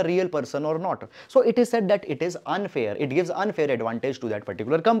playing with a real person or not. So it is said that it is unfair. It gives unfair advantage to that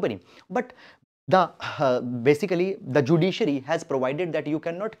particular company. But basically the judiciary has provided that you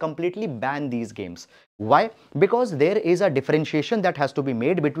cannot completely ban these games. Why? Because there is a differentiation that has to be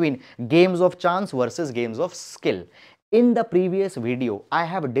made between games of chance versus games of skill. In the previous video, I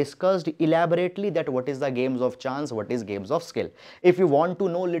have discussed elaborately that what is the games of chance, what is games of skill. If you want to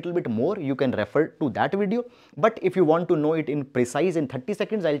know a little bit more, you can refer to that video. But if you want to know it in precise in 30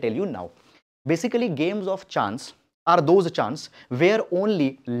 seconds, I'll tell you now. Basically, games of chance are those chance where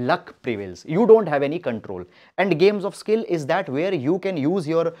only luck prevails. You don't have any control. And games of skill is that where you can use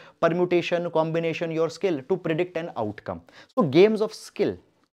your permutation, combination, your skill to predict an outcome. So games of skill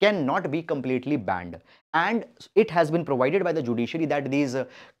cannot be completely banned, and it has been provided by the judiciary that these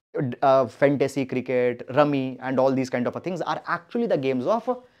fantasy cricket, rummy, and all these kind of things are actually the games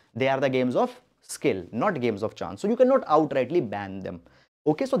of, they are the games of skill, not games of chance. So you cannot outrightly ban them.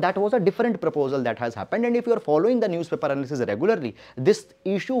 Okay, so that was a different proposal that has happened, and if you are following the newspaper analysis regularly, this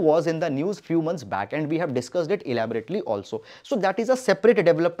issue was in the news few months back, and we have discussed it elaborately also. So that is a separate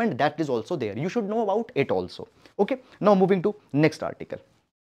development that is also there. You should know about it also. Okay, now moving to next article.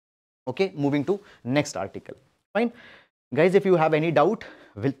 Okay, moving to next article. Fine. Guys, if you have any doubt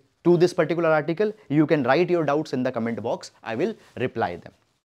to this particular article, you can write your doubts in the comment box. I will reply them.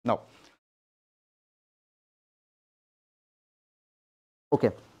 Now,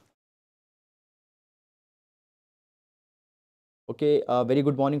 okay. Okay, very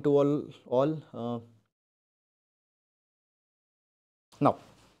good morning to all. Now,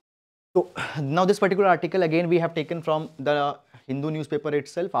 so now this particular article again we have taken from the Hindu newspaper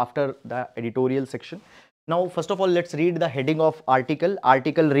itself after the editorial section. Now, first of all, let's read the heading of article.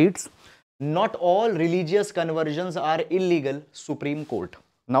 Article reads, "Not all religious conversions are illegal, Supreme Court."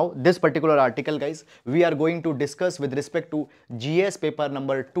 Now, this particular article, guys, we are going to discuss with respect to GS paper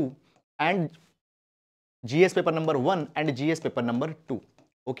number 2 and GS paper number 1 and GS paper number 2.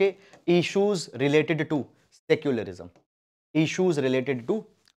 Okay, issues related to secularism. Issues related to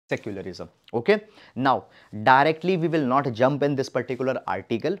secularism. Okay, now directly we will not jump in this particular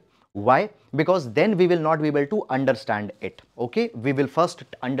article. Why? Because then we will not be able to understand it. Okay, we will first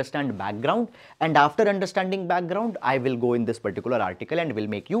understand background, and after understanding background, I will go in this particular article and will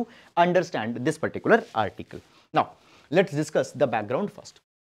make you understand this particular article. Now, let's discuss the background first.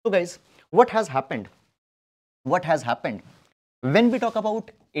 So guys, what has happened? What has happened? When we talk about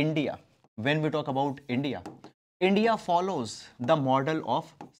India, India follows the model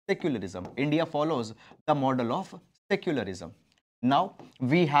of secularism. India follows the model of secularism. Now,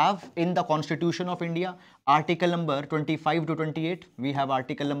 we have in the Constitution of India, article number 25 to 28, we have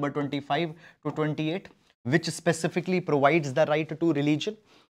article number 25 to 28, which specifically provides the right to religion.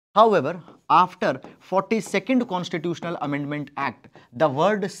 However, after 42nd Constitutional Amendment Act, the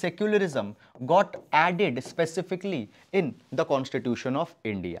word secularism got added specifically in the Constitution of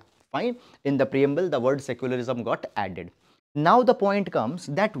India. Fine. In the preamble, the word secularism got added. Now the point comes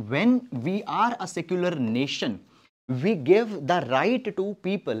that when we are a secular nation, we give the right to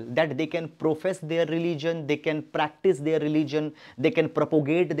people that they can profess their religion, they can practice their religion, they can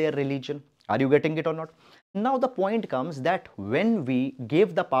propagate their religion. Are you getting it or not? Now the point comes that when we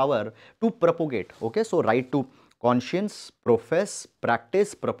give the power to propagate, okay, so right to conscience, profess,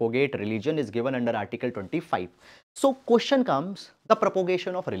 practice, propagate religion is given under article 25. So question comes, the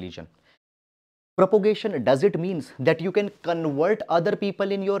propagation of religion. Propagation, does it means that you can convert other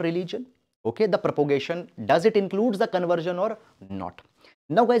people in your religion? Okay, the propagation, does it includes the conversion or not?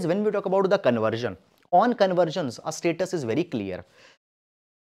 Now guys, when we talk about the conversion, on conversions, a status is very clear.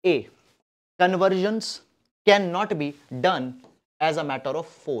 A, conversions cannot be done as a matter of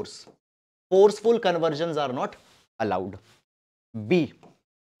force. Forceful conversions are not allowed. B,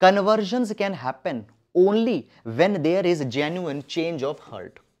 conversions can happen only when there is genuine change of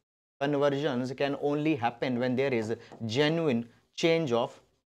heart. Conversions can only happen when there is genuine change of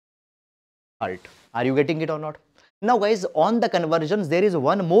heart. Are you getting it or not? Now guys, on the conversions, there is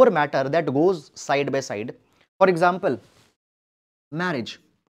one more matter that goes side by side. For example, marriage.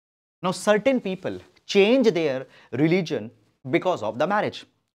 Now certain people change their religion because of the marriage.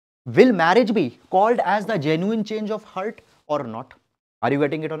 Will marriage be called as the genuine change of heart or not? Are you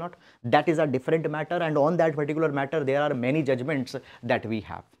getting it or not? That is a different matter, and on that particular matter, there are many judgments that we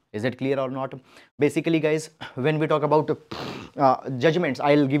have. Is it clear or not? Basically, guys, when we talk about judgments,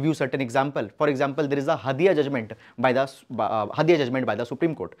 I'll give you certain example. For example, there is a Hadia judgment by the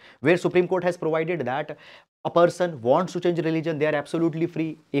Supreme Court, where Supreme Court has provided that a person wants to change religion, they are absolutely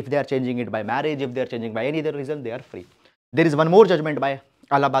free. If they are changing it by marriage, if they are changing by any other reason, they are free. There is one more judgment by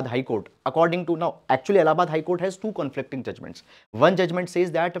Allahabad High Court. According to now, actually Allahabad High Court has two conflicting judgments. One judgment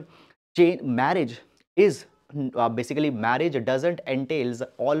says that marriage is basically marriage doesn't entails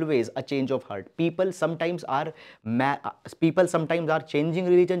always a change of heart. People sometimes are changing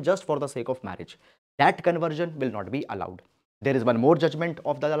religion just for the sake of marriage. That conversion will not be allowed. There is one more judgment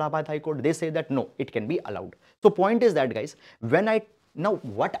of the Allahabad High Court. They say that no, it can be allowed. So point is that, guys,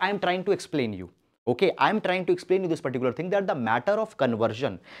 what I am trying to explain you. Okay, I am trying to explain you this particular thing, that the matter of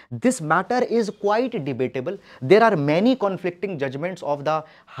conversion, this matter is quite debatable. There are many conflicting judgments of the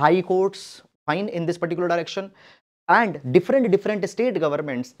high courts, fine, in this particular direction. And different state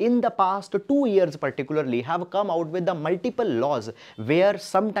governments in the past 2 years particularly have come out with the multiple laws where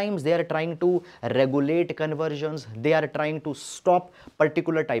sometimes they are trying to regulate conversions, they are trying to stop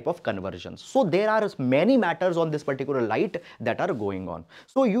particular type of conversions. So there are many matters on this particular light that are going on.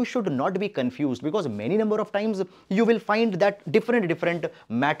 So you should not be confused, because many number of times you will find that different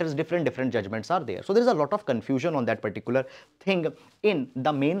matters, different judgments are there. So there is a lot of confusion on that particular thing in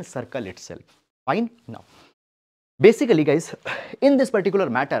the main circle itself. Fine. Now, basically, guys, in this particular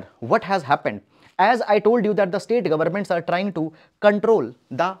matter, what has happened? As I told you that the state governments are trying to control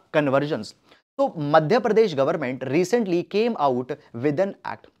the conversions. So, Madhya Pradesh government recently came out with an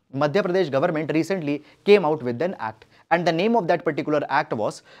act. Madhya Pradesh government recently came out with an act, and the name of that particular act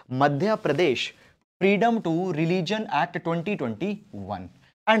was Madhya Pradesh Freedom to Religion Act 2021.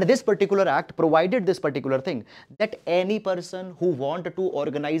 And this particular act provided this particular thing, that any person who wanted to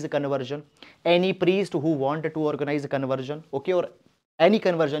organize a conversion, any priest who wanted to organize a conversion, okay, or any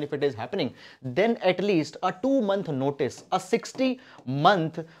conversion if it is happening, then at least a 2-month notice, a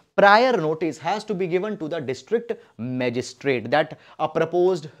 60-month prior notice has to be given to the district magistrate that a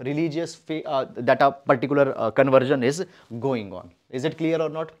proposed religious that a particular conversion is going on. Is it clear or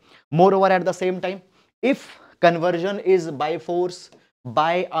not? Moreover, at the same time, if conversion is by force,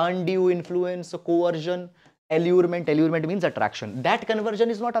 by undue influence, coercion, allurement means attraction, that conversion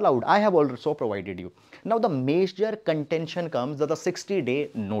is not allowed. I have also provided you. Now the major contention comes that the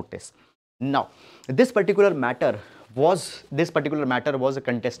 60-day notice. Now this particular matter was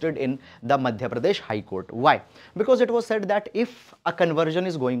contested in the Madhya Pradesh High Court. Why? Because it was said that if a conversion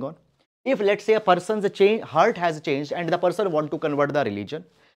is going on, if let's say a person's heart has changed and the person want to convert the religion,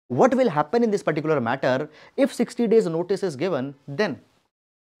 what will happen in this particular matter? If 60 days notice is given, then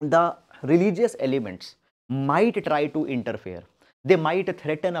the religious elements might try to interfere. They might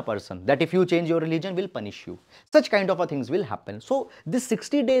threaten a person that if you change your religion, we'll punish you. Such kind of things will happen. So this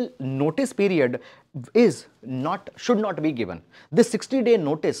 60-day notice period should not be given. This 60-day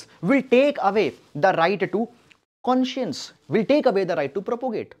notice will take away the right to conscience, will take away the right to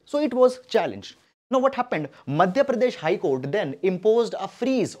propagate. So it was challenged. Now what happened? Madhya Pradesh High Court then imposed a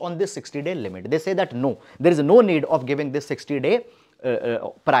freeze on this 60-day limit. They say that no, there is no need of giving this 60-day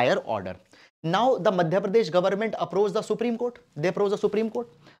prior order. Now the Madhya Pradesh government approached the Supreme Court. They approached the Supreme Court.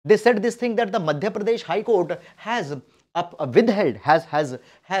 They said this thing that the Madhya Pradesh High Court has withheld,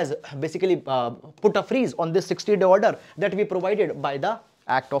 has basically put a freeze on this 60-day order that we provided by the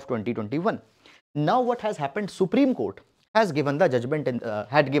Act of 2021. Now what has happened? Supreme Court has given the judgment and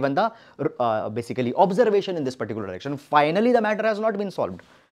had given the basically observation in this particular direction. Finally, the matter has not been solved.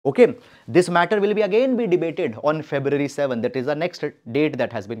 Okay, this matter will be again debated on February 7. That is the next date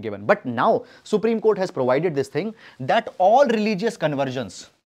that has been given. But now Supreme Court has provided this thing that all religious conversions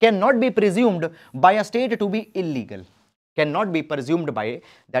cannot be presumed by a state to be illegal. Cannot be presumed by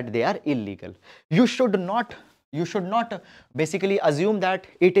that they are illegal. You should not basically assume that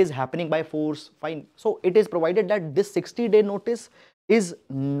it is happening by force. Fine. So it is provided that this 60-day notice is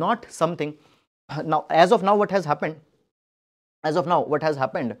not something. Now, as of now, what has happened?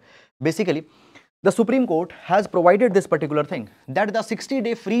 Basically, the Supreme Court has provided this particular thing, that the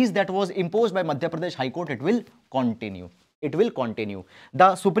 60-day freeze that was imposed by Madhya Pradesh High Court, it will continue. It will continue.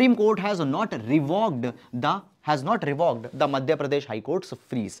 The Supreme Court has not revoked the Madhya Pradesh High Court's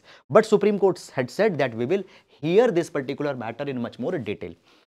freeze. But Supreme Court had said that we will hear this particular matter in much more detail.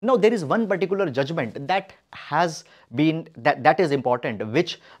 Now there is one particular judgment that has been that is important,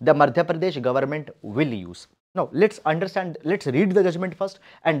 which the Madhya Pradesh government will use. Now let's read the judgment first,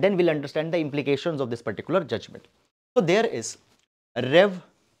 and then we'll understand the implications of this particular judgment. So there is Rev.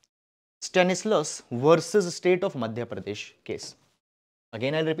 Stanislas versus State of Madhya Pradesh case.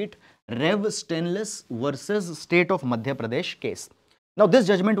 Again I'll repeat, Rev. Stanislas versus State of Madhya Pradesh case. Now this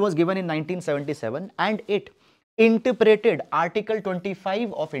judgment was given in 1977 and it interpreted Article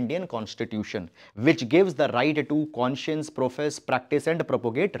 25 of Indian Constitution, which gives the right to conscience, profess, practice and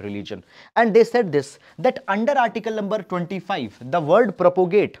propagate religion. And they said this, that under Article number 25, the word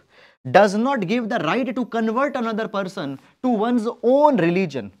propagate does not give the right to convert another person to one's own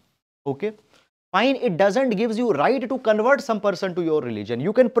religion. Okay, fine, it doesn't gives you right to convert some person to your religion.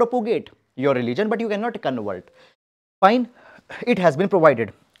 You can propagate your religion, but you cannot convert. Fine, it has been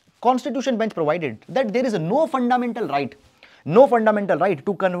provided. Constitution bench provided that there is no fundamental right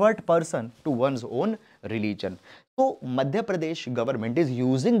to convert person to one's own religion. So Madhya Pradesh government is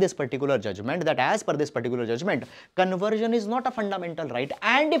using this particular judgment, that as per this particular judgment, conversion is not a fundamental right,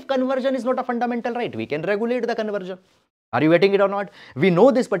 and if conversion is not a fundamental right, we can regulate the conversion. Are you getting it or not? We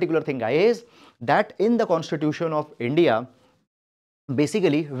know this particular thing, guys, that in the Constitution of India,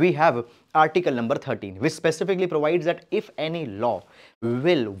 basically we have article number 13, which specifically provides that if any law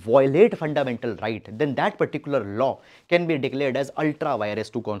will violate fundamental right, then that particular law can be declared as ultra vires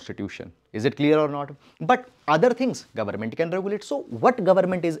to constitution. Is it clear or not? But other things government can regulate. So what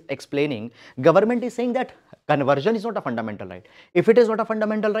government is explaining, government is saying that conversion is not a fundamental right. If it is not a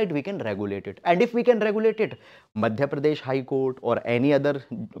fundamental right, we can regulate it. And if we can regulate it, Madhya Pradesh High Court or any other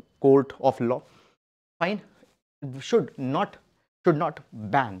court of law, fine, should not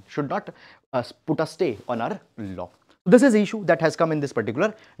ban, should not put a stay on our law. This is issue that has come in this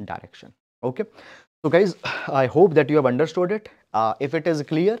particular direction. Okay, so guys, I hope that you have understood it. If it is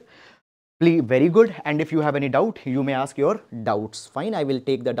clear, please, very good. And if you have any doubt, you may ask your doubts. Fine, I will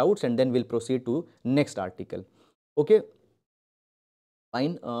take the doubts and then we'll proceed to next article. Okay,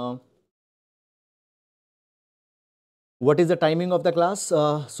 fine. What is the timing of the class?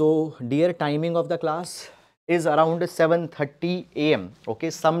 So dear, timing of the class is around 7:30 a.m. Okay,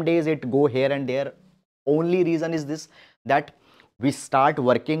 some days it go here and there. Only reason is this, that we start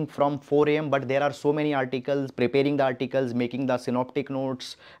working from 4 a.m. but there are so many articles, preparing the articles, making the synoptic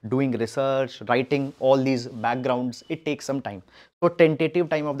notes, doing research, writing all these backgrounds, it takes some time. So tentative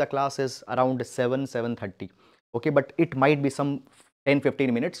time of the class is around 7:30. Okay, but it might be some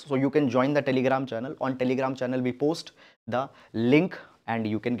 10-15 minutes. So you can join the Telegram channel. On Telegram channel we post the link and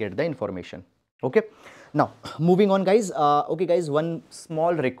you can get the information. Okay, now moving on, guys. Okay guys, one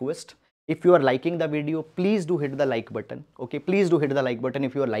small request. If you are liking the video, please do hit the like button. Okay, please do hit the like button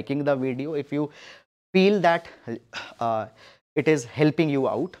if you are liking the video, if you feel that it is helping you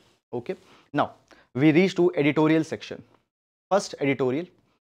out. Okay, now we reach to editorial section. First editorial: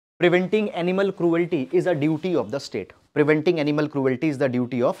 preventing animal cruelty is a duty of the state. Preventing animal cruelty is the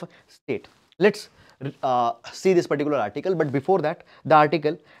duty of state. Let's see this particular article, but before that, the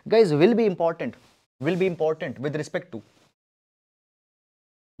article, guys, will be important with respect to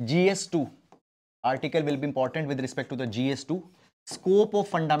GS2. Article will be important with respect to the GS2, scope of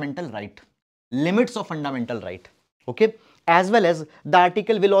fundamental right, limits of fundamental right. Okay, as well as the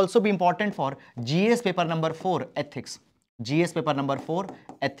article will also be important for GS paper number 4 ethics. GS paper number 4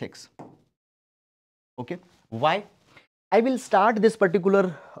 ethics. Okay, why? I will start this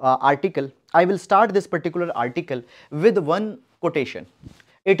particular article. I will start this particular article with one quotation.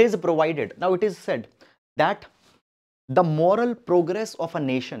 It is provided. Now it is said that the moral progress of a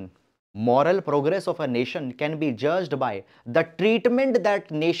nation can be judged by the treatment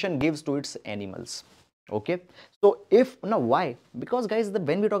that nation gives to its animals. Okay, so if now why? Because guys,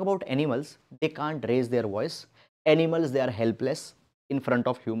 when we talk about animals, they can't raise their voice. Animals, they are helpless in front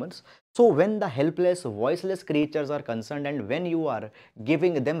of humans. So when the helpless, voiceless creatures are concerned, and when you are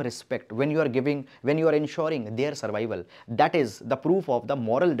giving them respect, when you are ensuring their survival, that is the proof of the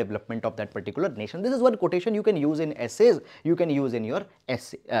moral development of that particular nation. This is one quotation you can use in essays, you can use in your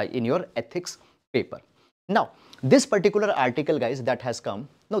essay, in your ethics paper. Now this particular article, guys, that has come,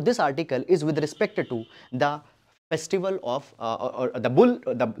 now this article is with respect to the festival of or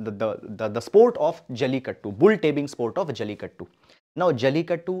the sport of Jallikattu, bull taming sport of Jallikattu. Now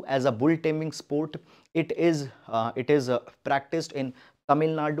Jallikattu as a bull taming sport, it is practiced in Tamil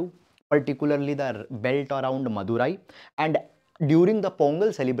Nadu, particularly the belt around Madurai, and during the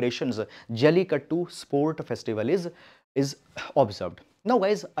Pongal celebrations, Jallikattu sport festival is observed. Now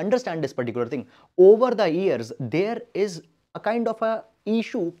guys, understand this particular thing. Over the years, there is a kind of a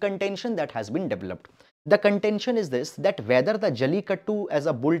issue, contention that has been developed. The contention is this, that whether the Jallikattu as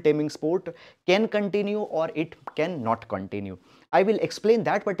a bull taming sport can continue or it cannot continue. I will explain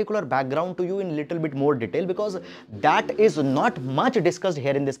that particular background to you in little bit more detail, because that is not much discussed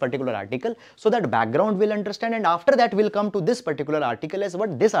here in this particular article. So that background will understand, and after that we'll come to this particular article as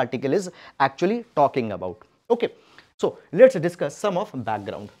what this article is actually talking about. Okay, so let's discuss some of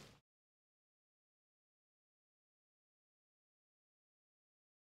background.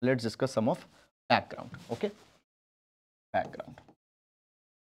 Let's discuss some of background. Okay, background.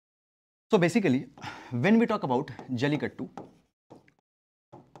 So basically, when we talk about Jallikattu,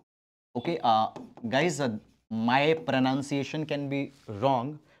 okay, guys, my pronunciation can be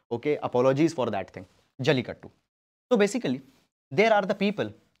wrong. Okay, apologies for that thing. Jallikattu. So basically, there are the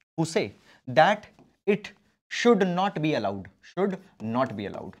people who say that it should not be allowed. Should not be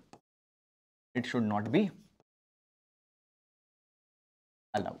allowed. It should not be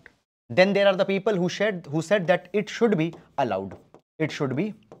allowed. Then there are the people who said that it should be allowed. It should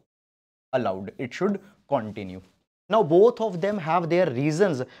be allowed. It should continue. Now both of them have their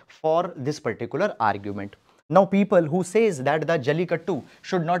reasons for this particular argument. Now people who says that the Jallikattu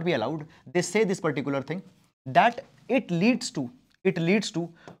should not be allowed, they say this particular thing, that it leads to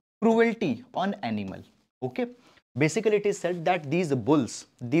cruelty on animal. Okay, Basically, it is said that these bulls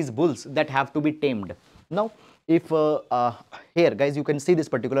that have to be tamed. Now, if here, guys, you can see this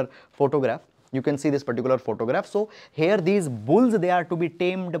particular photograph. You can see this particular photograph. So here, these bulls, they are to be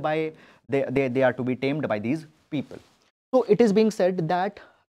tamed by they are to be tamed by these people. So it is being said that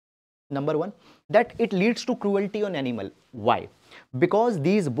number one, that it leads to cruelty on animal. Why? Because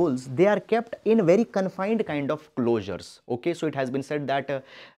these bulls, they are kept in very confined kind of closures. Okay, so it has been said that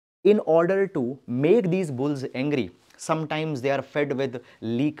in order to make these bulls angry, sometimes they are fed with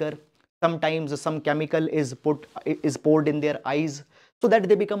liquor, sometimes some chemical is poured in their eyes, so that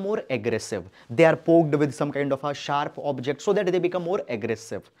they become more aggressive. They are poked with some kind of a sharp object so that they become more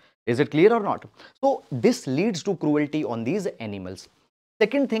aggressive. Is it clear or not? So this leads to cruelty on these animals.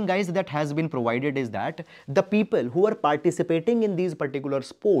 Second thing, guys, that has been provided is that the people who are participating in these particular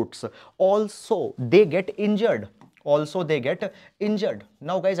sports, also they get injured.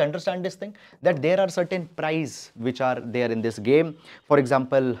 Now, guys, understand this thing, that there are certain prize which are there in this game. For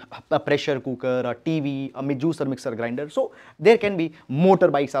example, a pressure cooker, a TV, a juicer, mixer, grinder. So there can be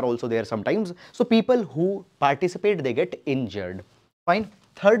motorbikes are also there sometimes. So people who participate, they get injured. Fine.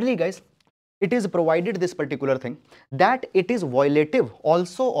 Thirdly, guys, it is provided this particular thing, that it is violative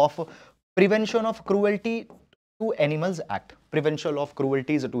also of Prevention of Cruelty to Animals Act. Prevention of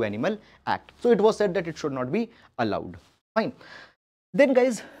Cruelties to Animal Act. So it was said that it should not be allowed. Fine. Then,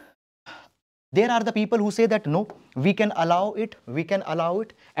 guys, there are the people who say that no, we can allow it,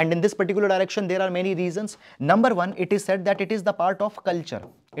 and in this particular direction there are many reasons. Number one, it is said that it is the part of culture.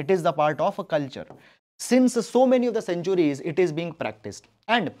 Since so many of the centuries it is being practiced,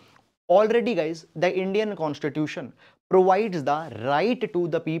 and already, guys, the Indian Constitution provides the right to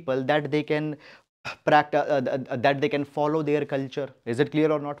the people that they can practice, that they can follow their culture. Is it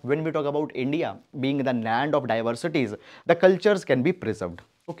clear or not? When we talk about India being the land of diversities, the cultures can be preserved.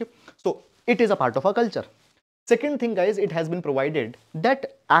 Okay, so it is a part of our culture. Second thing, guys, it has been provided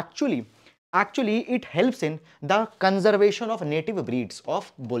that actually it helps in the conservation of native breeds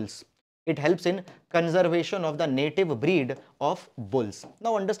of bulls. It helps in conservation of the native breed of bulls.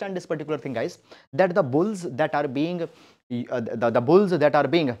 Now understand this particular thing, guys, that the bulls that are being the bulls that are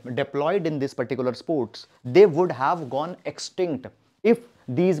being deployed in this particular sports, they would have gone extinct if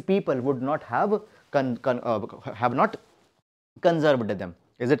these people would not have not conserved them.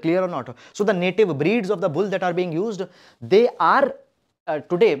 Is it clear or not? So the native breeds of the bull that are being used, they are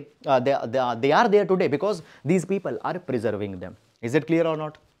today they are there today because these people are preserving them. Is it clear or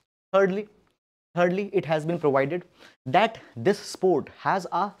not? Thirdly, it has been provided that this sport has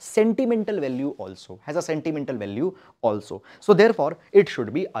a sentimental value also. So therefore, it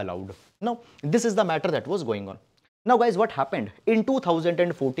should be allowed. Now, this is the matter that was going on. Now, guys, what happened in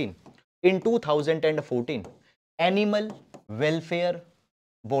 2014? In 2014, Animal Welfare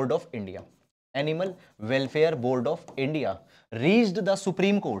Board of India reached the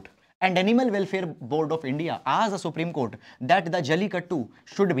Supreme Court, and Animal Welfare Board of India asked the Supreme Court that the Jallikattu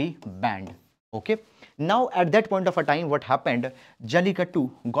should be banned. Okay. Now, at that point of a time, what happened? Jallikattu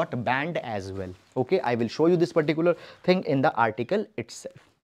got banned as well. Okay. I will show you this particular thing in the article itself.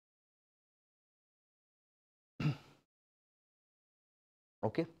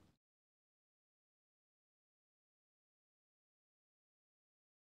 Okay.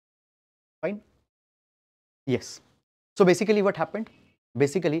 Fine. Yes. So basically what happened?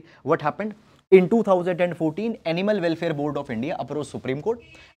 In 2014, Animal Welfare Board of India approached Supreme Court,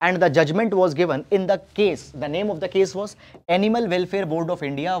 and the judgment was given in the case. The name of the case was Animal Welfare Board of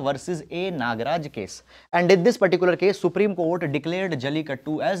India versus A. Nagaraj case. And in this particular case, Supreme Court declared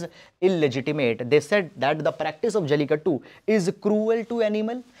Jallikattu as illegitimate. They said that the practice of Jallikattu is cruel to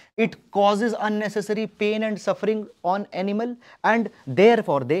animal. It causes unnecessary pain and suffering on animal, and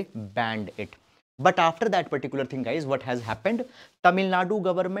therefore they banned it. But after that particular thing, guys, what has happened? Tamil Nadu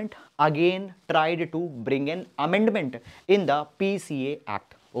government again tried to bring an amendment in the PCA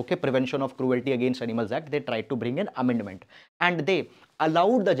Act. Okay, Prevention of Cruelty Against Animals Act. They tried to bring an amendment, and they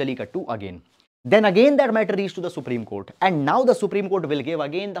allowed the Jallikattu again. Then again that matter reached to the Supreme Court, and now the Supreme Court will give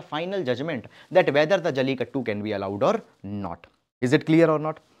again the final judgment that whether the Jallikattu can be allowed or not. Is it clear or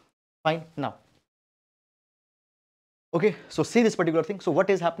not? Fine. Now, okay, so see this particular thing. So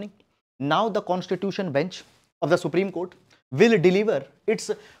what is happening? Now the Constitution Bench of the Supreme Court will deliver its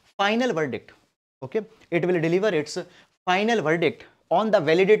final verdict. Okay, it will deliver its final verdict on the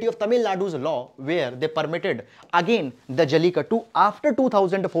validity of Tamil Nadu's law, where they permitted again the Jallikattu after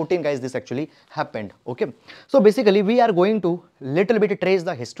 2014, guys. This actually happened. Okay, so basically we are going to little bit trace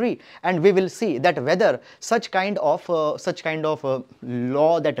the history, and we will see that whether such kind of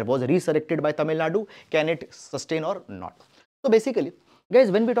law that was resurrected by Tamil Nadu, can it sustain or not. So basically,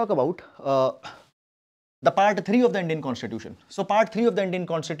 guys, when we talk about the part 3 of the Indian Constitution. So part 3 of the Indian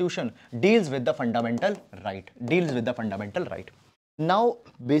Constitution deals with the fundamental right. Now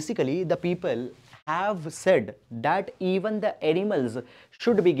basically the people have said that even the animals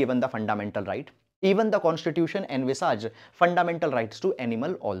should be given the fundamental right. Even the constitution envisage fundamental rights to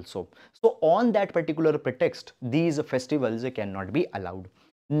animal also. So on that particular pretext, these festivals cannot be allowed.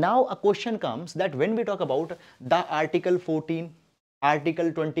 Now a question comes that when we talk about the Article 14,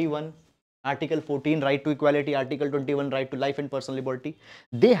 Article 21, Article 14 right to equality, Article 21 right to life and personal liberty,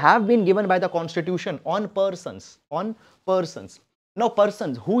 they have been given by the constitution on persons, Now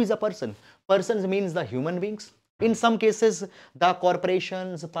persons, who is a person? Persons means the human beings. In some cases, the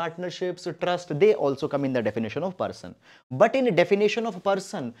corporations, partnerships, trust, they also come in the definition of person. But in a definition of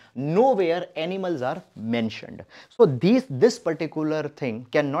person, nowhere animals are mentioned. So this particular thing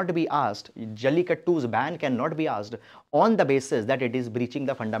cannot be asked, Jallikattu's ban cannot be asked on the basis that it is breaching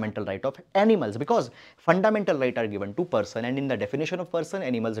the fundamental right of animals, because fundamental rights are given to person, and in the definition of person,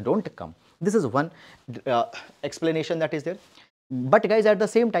 animals don't come. This is one explanation that is there. But guys, at the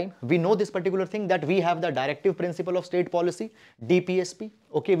same time, we know this particular thing that we have the directive principle of state policy, DPSP.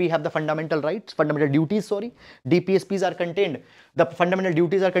 Okay, we have the fundamental rights, fundamental duties, sorry. DPSPs are contained, the fundamental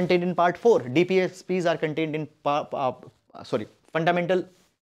duties are contained in part 4. DPSPs are contained in fundamental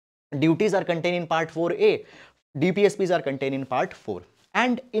duties are contained in part 4A. DPSPs are contained in part 4.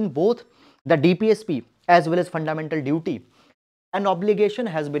 And in both the DPSP as well as fundamental duty, an obligation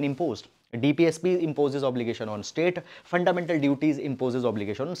has been imposed. DPSP imposes obligation on state, fundamental duties imposes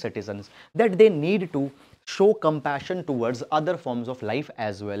obligation on citizens, that they need to show compassion towards other forms of life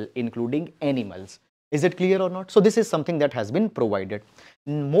as well, including animals. Is it clear or not? So this is something that has been provided.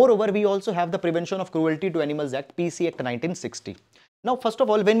 Moreover, we also have the Prevention of Cruelty to Animals Act, PC Act 1960. Now, first of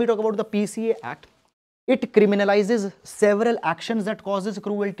all, when we talk about the PCA Act, it criminalizes several actions that causes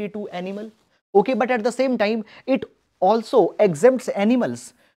cruelty to animal. Okay, but at the same time, it also exempts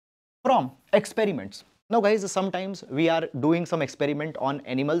animals from experiments. Now guys, sometimes we are doing some experiment on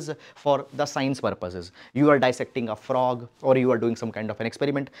animals for the science purposes. You are dissecting a frog or you are doing some kind of an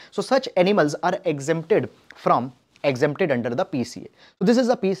experiment. So such animals are exempted under the PCA. So this is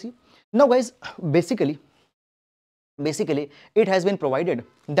the PC. Now guys, basically it has been provided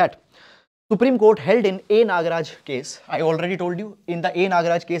that Supreme Court held in A. Nagaraj case. I already told you in the A.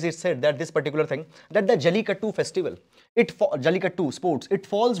 Nagaraj case, it said that this particular thing, that the Jallikattu festival, Jallikattu sports, it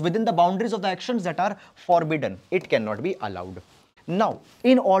falls within the boundaries of the actions that are forbidden. It cannot be allowed. Now,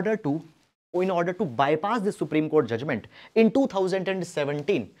 in order to bypass the Supreme Court judgment, in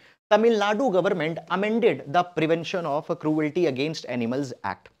 2017, Tamil Nadu government amended the Prevention of Cruelty Against Animals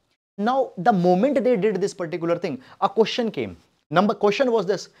Act. Now, the moment they did this particular thing, a question came. Question was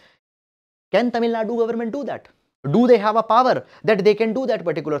this: can Tamil Nadu government do that? Do they have a power that they can do that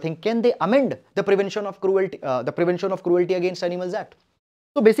particular thing? Can they amend the Prevention of Cruelty Against Animals Act?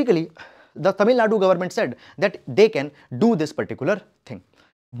 So basically, the Tamil Nadu government said that they can do this particular thing.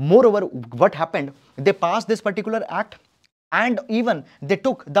 Moreover, what happened? They passed this particular act, and even they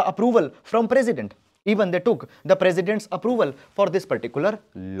took the approval from president. Even they took the president's approval for this particular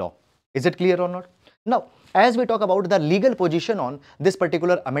law. Is it clear or not? Now, as we talk about the legal position on this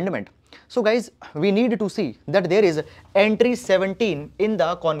particular amendment, so guys, we need to see that there is entry 17 in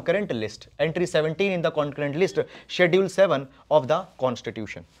the concurrent list. Entry 17 in the concurrent list, schedule 7 of the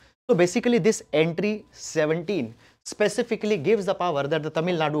constitution. So basically this entry 17 specifically gives the power that the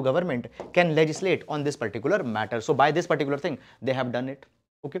Tamil Nadu government can legislate on this particular matter. So by this particular thing, they have done it.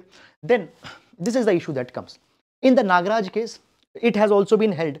 Okay. Then this is the issue that comes. In the Nagaraj case, it has also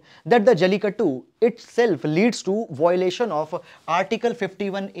been held that the Jallikattu itself leads to violation of Article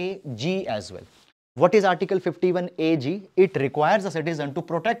 51AG as well. What is Article 51AG? It requires a citizen to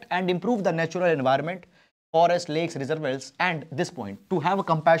protect and improve the natural environment, forests, lakes, reservoirs, and this point, to have a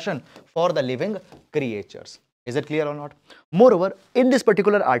compassion for the living creatures. Is it clear or not? Moreover, in this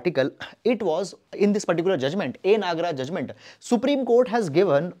particular article, it was in this particular judgment, A. Nagaraj judgment, Supreme Court has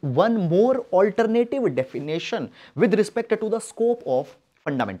given one more alternative definition with respect to the scope of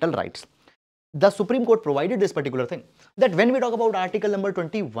fundamental rights. The Supreme Court provided this particular thing, that when we talk about article number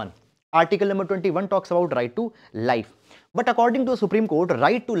 21, article number 21 talks about right to life. But according to the Supreme Court,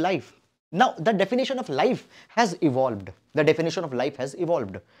 right to life, now the definition of life has evolved. The definition of life has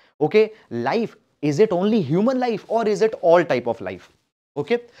evolved. Okay, life, is it only human life or is it all type of life?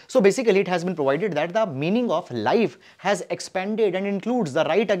 Okay, so basically it has been provided that the meaning of life has expanded and includes the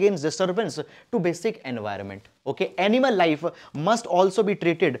right against disturbance to basic environment. Okay, animal life must also be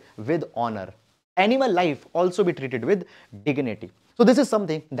treated with honor. Animal life also be treated with dignity. So this is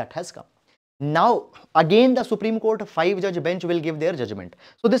something that has come. Now again the Supreme Court 5-judge bench will give their judgment.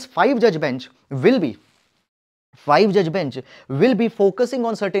 So this 5-judge bench will be 5 judge bench will be focusing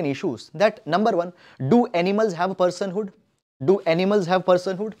on certain issues. That number one, do animals have personhood? Do animals have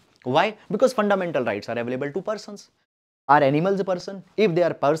personhood? Why? Because fundamental rights are available to persons. Are animals a person? If they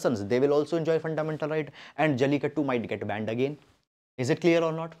are persons, they will also enjoy fundamental right, and Jallikattu might get banned again. Is it clear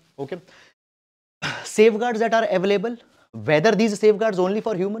or not? Okay. Safeguards that are available, whether these safeguards only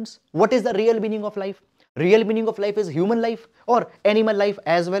for humans, what is the real meaning of life? Real meaning of life is human life or animal life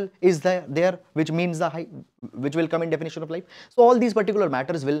as well is there, which means which will come in definition of life. So all these particular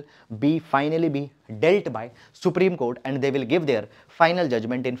matters will be finally be dealt by Supreme Court, and they will give their final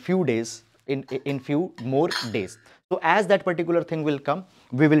judgment in few days, in few more days. So as that particular thing will come,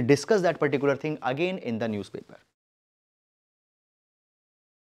 we will discuss that particular thing again in the newspaper.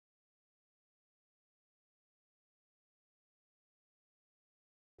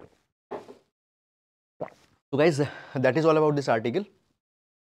 So guys, that is all about this article.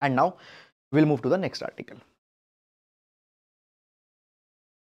 And now we'll move to the next article.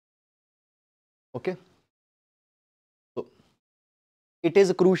 Okay. So it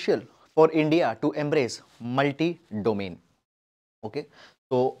is crucial for India to embrace multi-domain. Okay.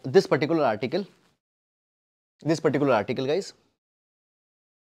 So this particular article, guys,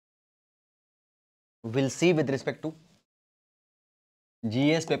 we'll see with respect to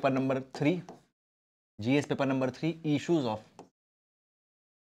GS paper number 3, issues of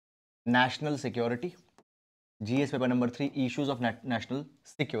national security. GS paper number 3, issues of national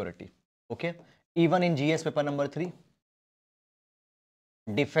security. Okay. Even in GS paper number 3,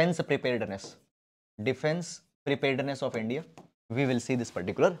 defense preparedness of India, we will see this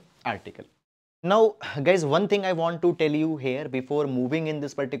particular article. Now guys, one thing I want to tell you here before moving in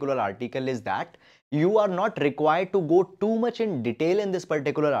this particular article is that you are not required to go too much in detail in this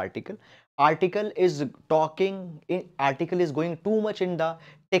particular article. Article is going too much in the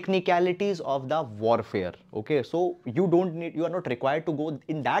technicalities of the warfare. Okay, so you are not required to go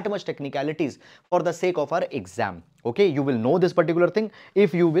in that much technicalities for the sake of our exam. Okay, you will know this particular thing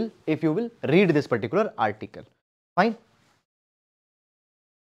if you will read this particular article. Fine.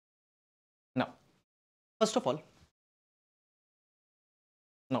 Now first of all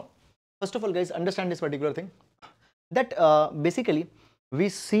guys, understand this particular thing, that basically we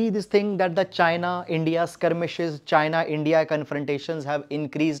see this thing that the China-India skirmishes, China-India confrontations have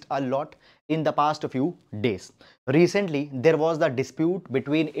increased a lot in the past few days. Recently, there was the dispute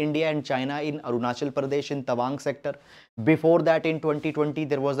between India and China in Arunachal Pradesh in Tawang sector. Before that, in 2020,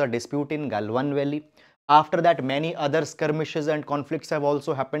 there was a dispute in Galwan Valley. After that, many other skirmishes and conflicts have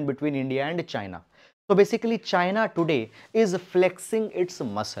also happened between India and China. So basically, China today is flexing its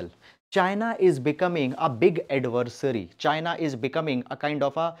muscle. China is becoming a big adversary. China is becoming a kind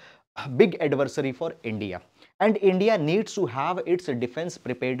of a big adversary for India. And India needs to have its defense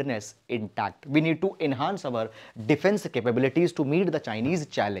preparedness intact. We need to enhance our defense capabilities to meet the Chinese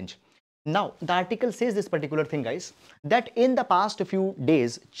challenge. Now, the article says this particular thing, guys, that in the past few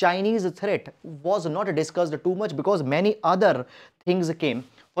days, Chinese threat was not discussed too much because many other things came.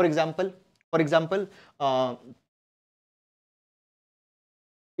 For example,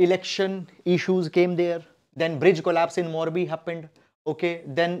 election issues came there, then bridge collapse in Morbi happened. Okay,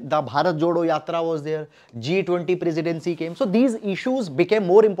 then the Bharat Jodo Yatra was there, G20 presidency came. So these issues became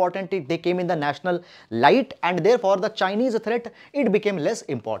more important. They came in the national light, and therefore the Chinese threat, it became less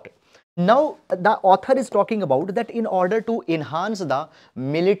important. Now the author is talking about that in order to enhance the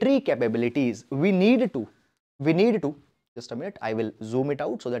military capabilities, we need to, just a minute, I will zoom it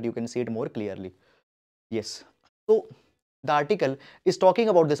out so that you can see it more clearly. Yes. So the article is talking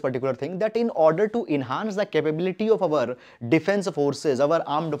about this particular thing, that in order to enhance the capability of our defense forces, our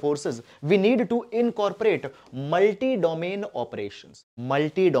armed forces, we need to incorporate multi-domain operations.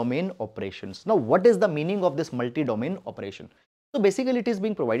 Multi-domain operations. Now, what is the meaning of this multi-domain operation? So basically, it is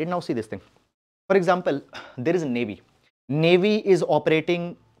being provided. Now, see this thing. For example, there is a Navy. Navy is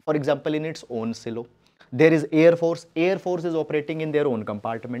operating, for example, in its own silo. There is Air Force. Air Force is operating in their own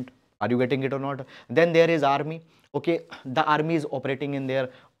compartment. Are you getting it or not? Then there is Army. Okay, the Army is operating in their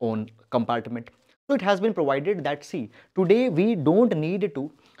own compartment. So it has been provided that, see, today we don't need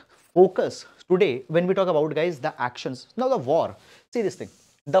to focus. Today, when we talk about, guys, the actions. Now the war. See this thing.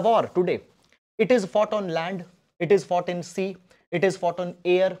 The war today, it is fought on land. It is fought in sea. It is fought on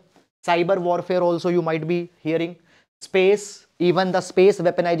air. Cyber warfare also you might be hearing. Space, even the space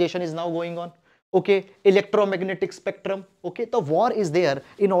weaponization is now going on. Okay, electromagnetic spectrum. Okay, the war is there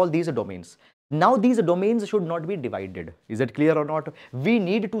in all these domains. Now these domains should not be divided. Is it clear or not? We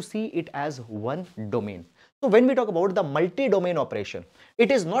need to see it as one domain. So when we talk about the multi-domain operation,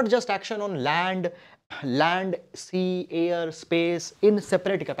 it is not just action on land, land, sea, air, space in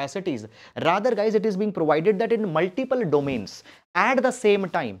separate capacities. Rather, guys, it is being provided that in multiple domains at the same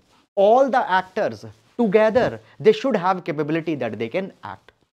time, all the actors together, they should have capability that they can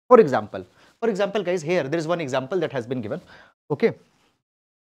act. For example, guys, here there is one example that has been given. Okay.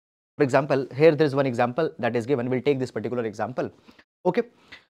 For example, here there is one example that is given. We'll take this particular example. Okay.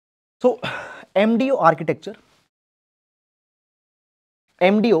 So, MDO architecture.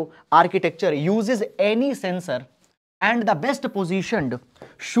 MDO architecture uses any sensor and the best positioned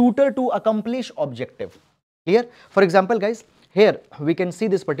shooter to accomplish objective. Here, for example, guys, here we can see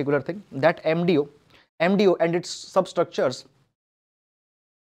this particular thing, that MDO and its substructures.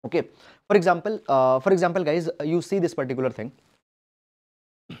 Okay. For example, guys, you see this particular thing.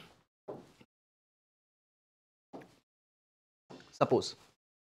 Suppose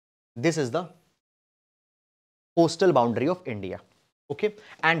this is the coastal boundary of India. Okay,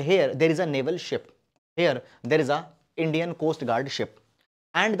 and here there is a naval ship. Here there is a Indian Coast Guard ship,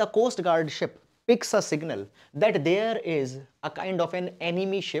 and the Coast Guard ship picks a signal that there is a kind of an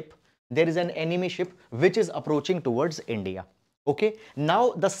enemy ship. There is an enemy ship which is approaching towards India. Okay,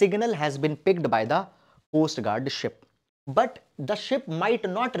 now the signal has been picked by the Coast Guard ship, but the ship might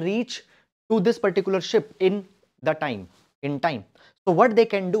not reach to this particular ship in time. So what they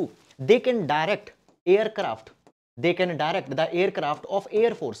can do, they can direct aircraft. They can direct the aircraft of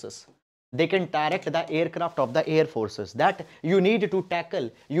air forces. They can direct the aircraft of the air forces that you need to tackle,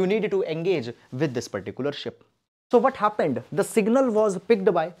 you need to engage with this particular ship. So what happened? The signal was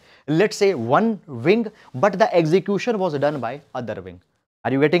picked by, let's say, one wing, but the execution was done by other wing.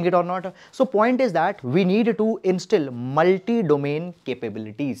 Are you getting it or not? So point is that we need to instill multi-domain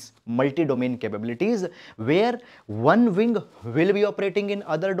capabilities where one wing will be operating in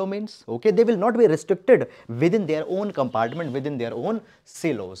other domains. Okay, they will not be restricted within their own compartment, within their own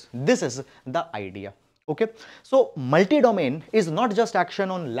silos. This is the idea. Okay, so multi-domain is not just action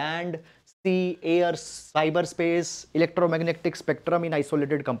on land, sea, air, cyberspace, electromagnetic spectrum in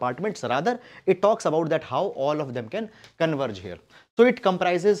isolated compartments. Rather, it talks about that how all of them can converge here. So it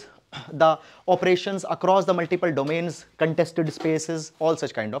comprises the operations across the multiple domains, contested spaces, all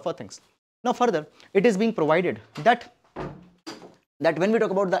such kind of things. Now further, it is being provided that when we talk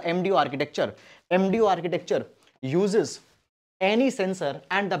about the MDO architecture uses any sensor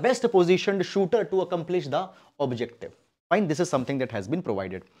and the best positioned shooter to accomplish the objective. Fine, this is something that has been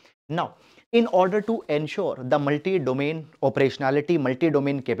provided. Now, in order to ensure the multi-domain operationality,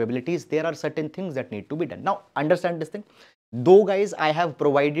 multi-domain capabilities, there are certain things that need to be done. Now, understand this thing. Though, guys, I have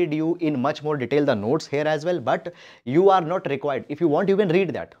provided you in much more detail the notes here as well, but you are not required. If you want, you can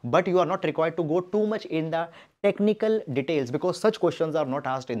read that, but you are not required to go too much in the technical details, because such questions are not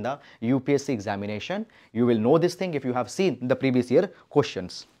asked in the UPSC examination. You will know this thing if you have seen the previous year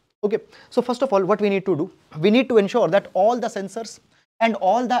questions. Okay, so first of all, what we need to do, we need to ensure that all the sensors and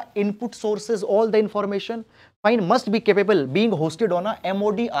all the input sources, all the information, fine, must be capable being hosted on a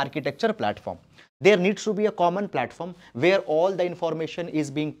MOD architecture platform. There needs to be a common platform where all the information is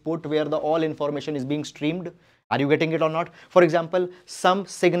being put, where all information is being streamed. Are you getting it or not? For example, some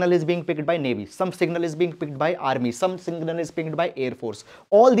signal is being picked by Navy, some signal is being picked by Army, some signal is picked by Air Force.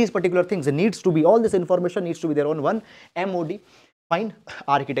 All these particular things needs to be, all this information needs to be there on one MOD, fine,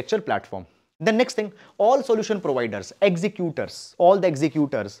 architecture platform. The next thing, all solution providers, executors, all the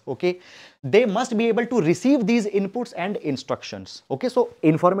executors, okay, they must be able to receive these inputs and instructions. Okay, so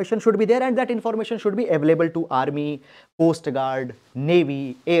information should be there, and that information should be available to Army, Coast Guard,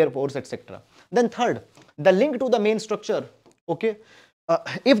 Navy, Air Force, etc. Then third, the link to the main structure. Okay,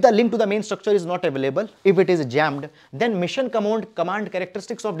 if the link to the main structure is not available, if it is jammed, then mission command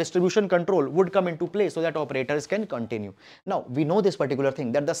characteristics of distribution control would come into play so that operators can continue. Now, we know this particular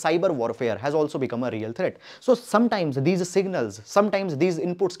thing, that the cyber warfare has also become a real threat. So sometimes these signals, sometimes these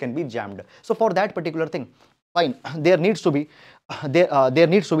inputs can be jammed. So for that particular thing, fine, there needs to be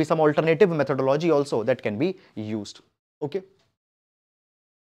some alternative methodology also that can be used. Okay,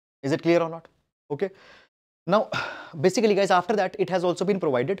 is it clear or not? Okay. Now, basically, guys, after that, it has also been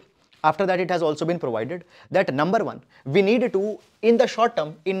provided. That number one, we need to, in the short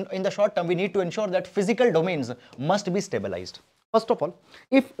term, we need to ensure that physical domains must be stabilized. First of all,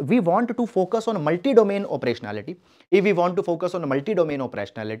 if we want to focus on multi-domain operationality,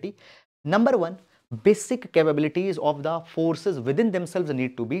 number one, basic capabilities of the forces within themselves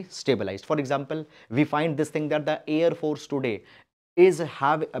need to be stabilized. For example, we find this thing that the Air Force today, is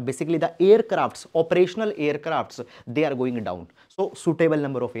have basically the aircrafts, operational aircrafts, they are going down. So suitable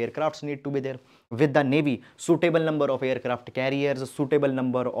number of aircrafts need to be there. With the Navy, suitable number of aircraft carriers, suitable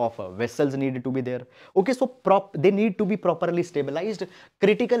number of vessels need to be there. Okay, so they need to be properly stabilized.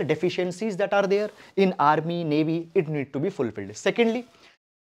 Critical deficiencies that are there in Army, Navy, it need to be fulfilled. Secondly,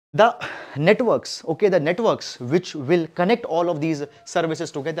 the networks, okay, the networks which will connect all of these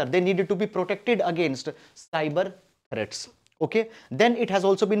services together, they needed to be protected against cyber threats. Okay, then it has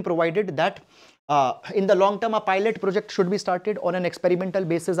also been provided that in the long term a pilot project should be started on an experimental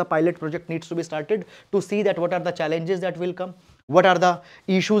basis. A pilot project needs to be started to see that what are the challenges that will come, what are the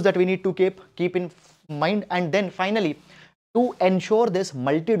issues that we need to keep in mind, and then finally to ensure this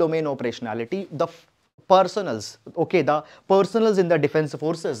multi-domain operationality, the personals, okay, the personals in the defense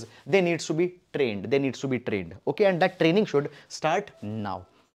forces, they needs to be trained, okay, and that training should start now.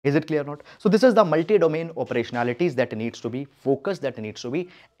 Is it clear or not? So this is the multi-domain operationalities that needs to be focused, that needs to be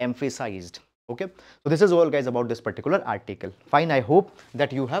emphasized. Okay, so this is all, guys, about this particular article. Fine, I hope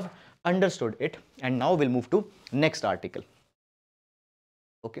that you have understood it, and now we'll move to next article.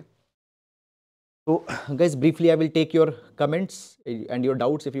 Okay, so guys, briefly I will take your comments and your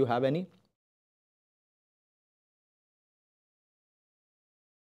doubts if you have any.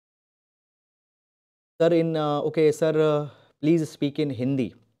 Sir, okay, sir, please speak in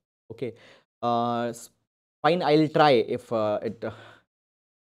Hindi. Okay, fine, I'll try. If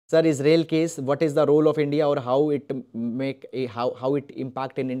sir, Israel case, what is the role of India, or how it how it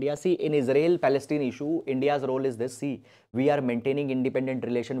impact in India? See, in Israel-Palestine issue, India's role is this. See, we are maintaining independent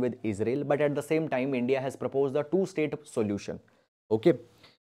relation with Israel, but at the same time, India has proposed a two-state solution. Okay.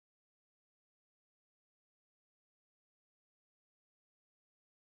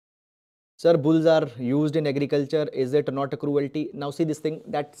 Sir, bulls are used in agriculture. Is it not a cruelty? Now see this thing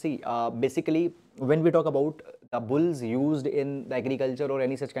that, see, basically when we talk about the bulls used in the agriculture or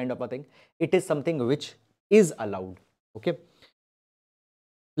any such kind of a thing, it is something which is allowed. Okay.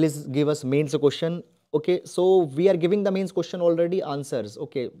 Please give us mains question. Okay. So we are giving the mains question already answers.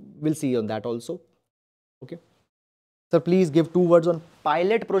 Okay. We'll see on that also. Okay. Sir, please give 2 words on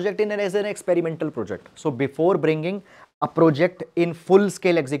pilot project in as an experimental project. So before bringing a project in full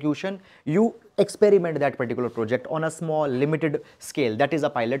scale execution, you experiment that particular project on a small limited scale. That is a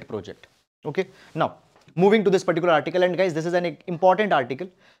pilot project. Okay. Now moving to this particular article, and guys, this is an important article.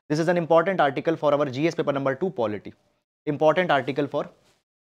 This is an important article for our GS paper number 2 polity. Important article for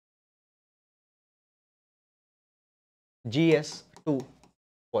GS2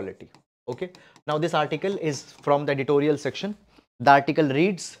 polity. Okay. Now this article is from the editorial section. The article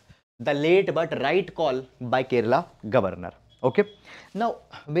reads, "The late but right call by Kerala governor." Okay. Now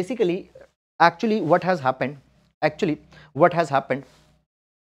basically, actually what has happened,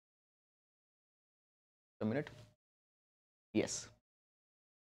 a minute. Yes.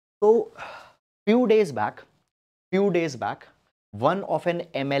 So few days back, one of an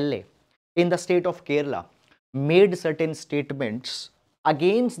MLA in the state of Kerala made certain statements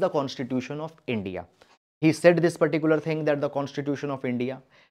against the Constitution of India. He said this particular thing, that the Constitution of India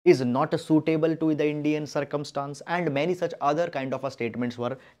is not suitable to the Indian circumstance, and many such other kind of statements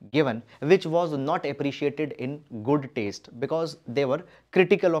were given, which was not appreciated in good taste because they were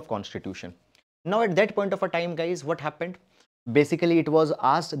critical of Constitution. Now at that point of a time, guys, what happened? Basically, it was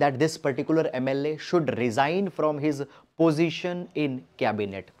asked that this particular MLA should resign from his position in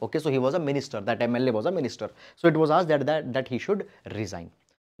cabinet. Okay, so he was a minister. That MLA was a minister. So it was asked that he should resign.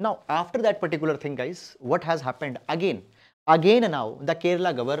 Now, after that particular thing, guys, what has happened again? Again, now the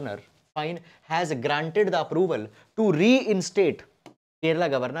Kerala governor, fine, has granted the approval to reinstate.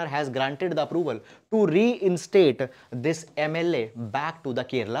 Kerala governor has granted the approval to reinstate this MLA back to the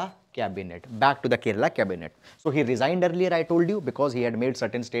Kerala cabinet, So he resigned earlier, I told you, because he had made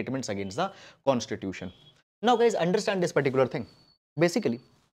certain statements against the Constitution. Now, guys, understand this particular thing. Basically,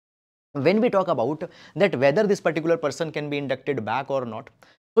 when we talk about that whether this particular person can be inducted back or not,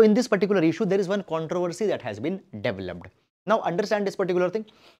 so in this particular issue, there is one controversy that has been developed. Now, understand this particular thing.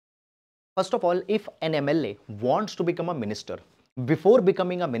 First of all, if an MLA wants to become a minister, before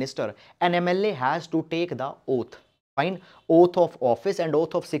becoming a minister, an MLA has to take the oath. Fine, oath of office and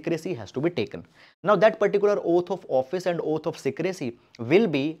oath of secrecy has to be taken. Now that particular oath of office and oath of secrecy will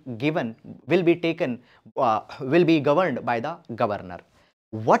be governed by the governor.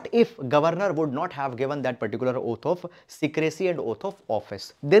 What if governor would not have given that particular oath of secrecy and oath of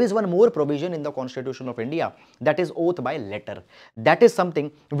office? There is one more provision in the Constitution of India, that is oath by letter. That is something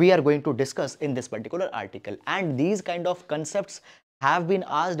we are going to discuss in this particular article, and these kind of concepts have been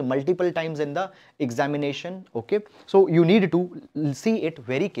asked multiple times in the examination. Okay, so you need to see it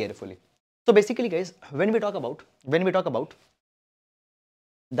very carefully. So basically, guys, when we talk about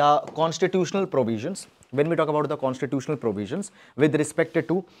the constitutional provisions, when we talk about the constitutional provisions with respect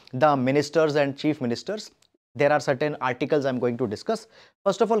to the ministers and chief ministers, there are certain articles I'm going to discuss.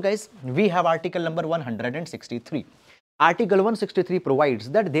 First of all, guys, we have article number 163. Article 163 provides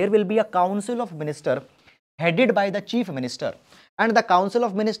that there will be a council of minister headed by the chief minister, and the council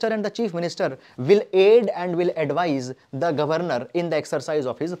of minister and the chief minister will aid and will advise the governor in the exercise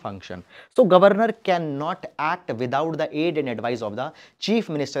of his function. So governor cannot act without the aid and advice of the chief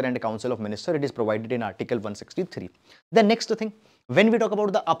minister and council of minister. It is provided in article 163. The next thing, when we talk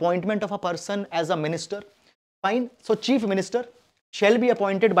about the appointment of a person as a minister, fine. So chief minister shall be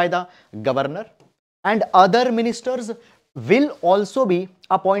appointed by the governor, and other ministers will also be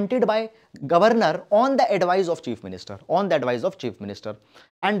appointed by governor on the advice of chief minister,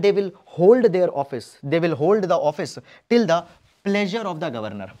 and they will hold their office, they will hold the office till the pleasure of the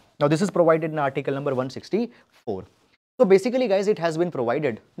governor. Now this is provided in article number 164. So basically, guys, it has been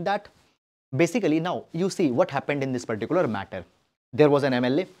provided that basically now you see what happened in this particular matter. There was an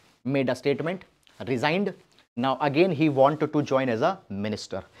MLA, made a statement, resigned. Now again he wanted to join as a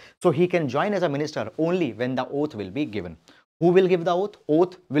minister. So he can join as a minister only when the oath will be given. Who will give the oath?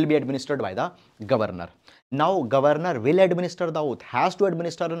 Oath will be administered by the governor. Now governor will administer the oath, has to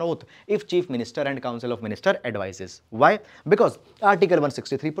administer an oath if chief minister and council of minister advises. Why? Because article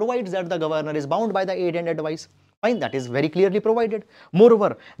 163 provides that the governor is bound by the aid and advice. Fine, that is very clearly provided.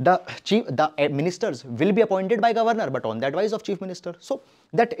 Moreover, the ministers will be appointed by governor, but on the advice of chief minister. So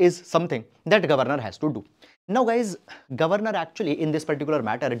that is something that governor has to do. Now guys, governor actually in this particular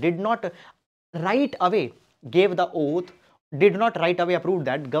matter did not right away gave the oath, did not right away approve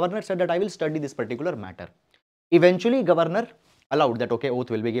that. Governor said that I will study this particular matter. Eventually governor allowed that, okay, oath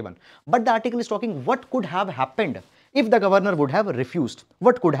will be given. But the article is talking what could have happened if the governor would have refused.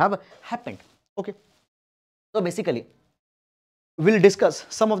 What could have happened? Okay. So basically, we'll discuss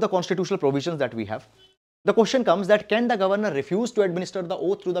some of the constitutional provisions that we have. The question comes that can the governor refuse to administer the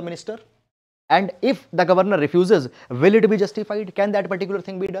oath to the minister? And if the governor refuses, will it be justified? Can that particular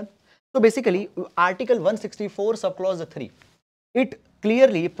thing be done? So basically, article 164 subclause 3, it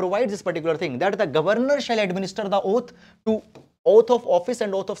clearly provides this particular thing that the governor shall administer the oath of office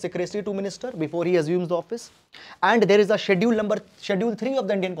and oath of secrecy to minister before he assumes the office. And there is a schedule 3 of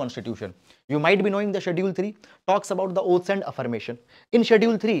the Indian Constitution. You might be knowing the schedule 3 talks about the oaths and affirmation. In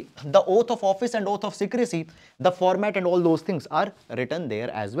schedule 3, the oath of office and oath of secrecy, the format and all those things are written there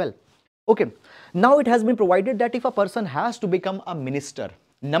as well. Okay, now it has been provided that if a person has to become a minister,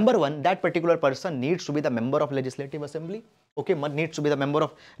 number one, that particular person needs to be the member of legislative assembly. Okay, needs to be the member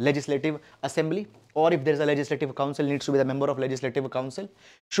of legislative assembly, or if there is a legislative council, needs to be the member of legislative council,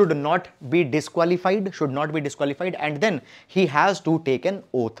 should not be disqualified, and then he has to take an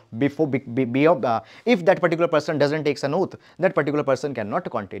oath before if that particular person doesn't take an oath, that particular person cannot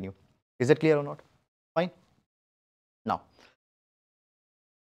continue. Is it clear or not? Fine. Now,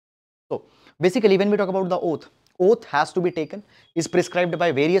 so basically when we talk about the oath has to be taken, is prescribed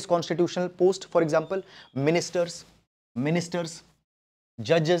by various constitutional posts. For example, ministers,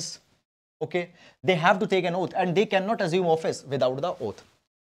 judges, okay, they have to take an oath and they cannot assume office without the oath.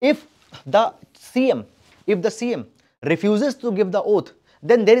 If the CM refuses to give the oath,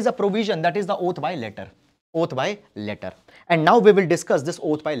 then there is a provision, that is the oath by letter. And now we will discuss this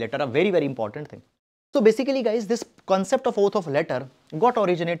oath by letter, a very, very important thing. So basically, guys, this concept of oath of letter got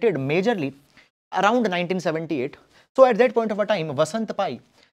originated majorly around 1978. So at that point of a time, Vasant Pai,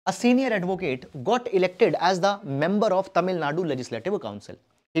 a senior advocate, got elected as the member of Tamil Nadu Legislative Council.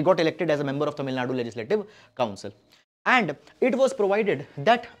 He got elected as a member of Tamil Nadu Legislative Council. And it was provided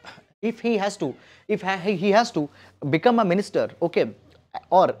that if he has to become a minister, okay,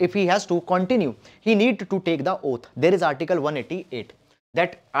 or if he has to continue, he need to take the oath. There is article 188.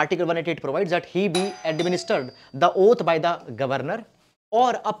 That article 188 provides that he be administered the oath by the governor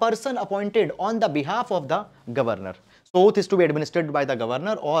or a person appointed on the behalf of the governor. So oath is to be administered by the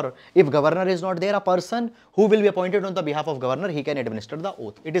governor, or if governor is not there, a person who will be appointed on the behalf of governor, he can administer the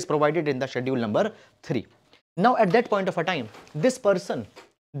oath. It is provided in the schedule number 3. Now at that point of a time, this person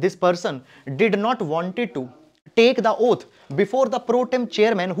did not wanted to take the oath before the pro tem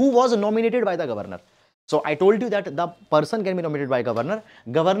chairman who was nominated by the governor. So I told you that the person can be nominated by governor.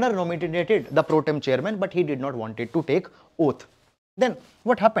 Governor nominated the pro tem chairman, but he did not wanted to take oath. Then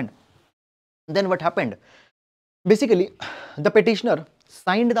what happened? Basically, the petitioner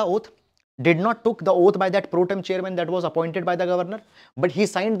signed the oath, did not took the oath by that pro tem chairman that was appointed by the governor, but he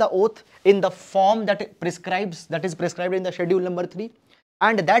signed the oath in the form that is prescribed in the schedule number 3,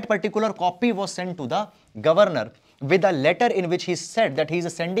 and that particular copy was sent to the governor with a letter in which he said that he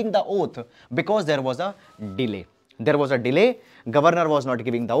is sending the oath because there was a delay. There was a delay, governor was not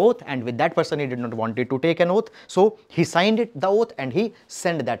giving the oath, and with that person he did not wanted to take an oath, so he signed the oath and he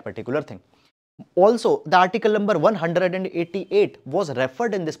sent that particular thing. Also, the article number 188 was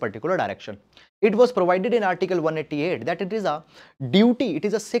referred in this particular direction. It was provided in article 188 that it is a duty, it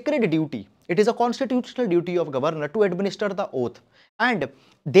is a sacred duty, it is a constitutional duty of governor to administer the oath, and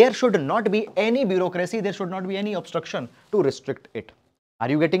there should not be any bureaucracy, there should not be any obstruction to restrict it. Are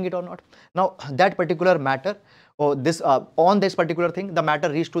you getting it or not? Now, that particular matter, on this particular thing, the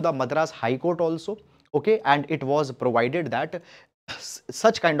matter reached to the Madras High Court also, okay, and it was provided that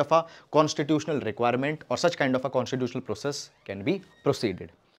such kind of a constitutional requirement or such kind of a constitutional process can be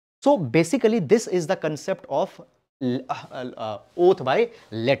proceeded. So basically, this is the concept of oath by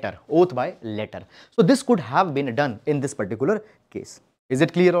letter, oath by letter. So this could have been done in this particular case. Is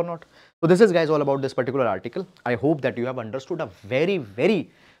it clear or not? So this is, guys, all about this particular article. I hope that you have understood a very, very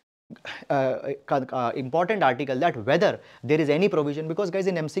important article, that whether there is any provision, because, guys,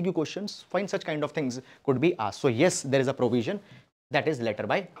 in MCQ questions, fine, such kind of things could be asked. So yes, there is a provision, that is letter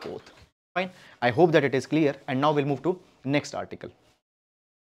by oath. Fine. I hope that it is clear. And now we'll move to next article.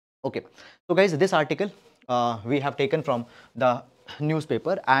 Okay. So, guys, this article we have taken from the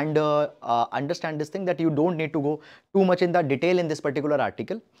newspaper, and understand this thing that you don't need to go too much in the detail in this particular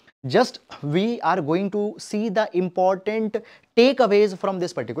article. Just we are going to see the important takeaways from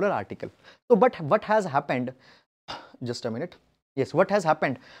this particular article. So, but what has happened? Just a minute. Yes, what has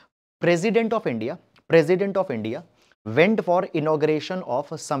happened? President of India went for inauguration of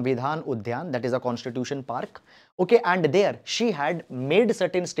Samvidhan Udyan, that is a Constitution Park. Okay, and there she had made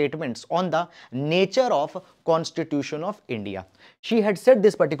certain statements on the nature of Constitution of India. She had said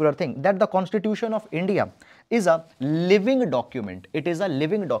this particular thing, that the Constitution of India is a living document. It is a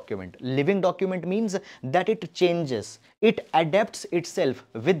living document. Living document means that it changes, it adapts itself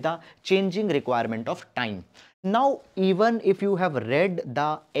with the changing requirement of time. Now, even if you have read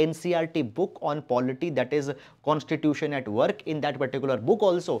the NCERT book on polity, that is Constitution at Work, in that particular book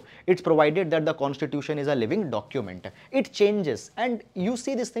also, it's provided that the Constitution is a living document. It changes, and you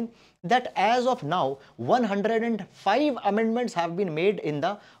see this thing that as of now, 105 amendments have been made in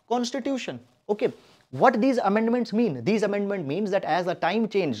the Constitution. Okay. What these amendments mean? These amendment means that as the time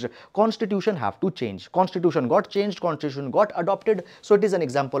changed, Constitution have to change. Constitution got changed, Constitution got adopted. So it is an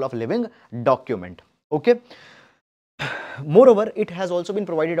example of living document. Okay. Moreover, it has also been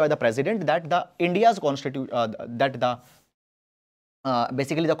provided by the president that the India's constitution,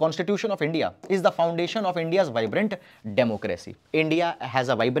 basically the Constitution of India is the foundation of India's vibrant democracy. India has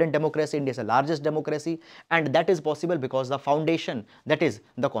a vibrant democracy. India is the largest democracy, and that is possible because the foundation, that is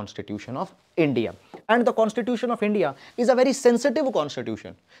the Constitution of India. And the Constitution of India is a very sensitive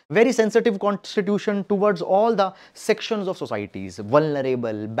constitution towards all the sections of societies,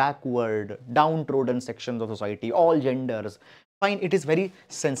 vulnerable, backward, downtrodden sections of society, all genders. Fine, it is very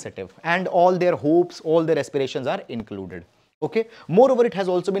sensitive, and all their hopes, all their aspirations are included. Okay. Moreover, it has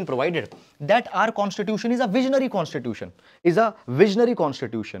also been provided that our constitution is a visionary constitution, which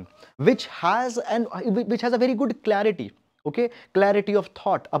has a very good clarity. Okay, clarity of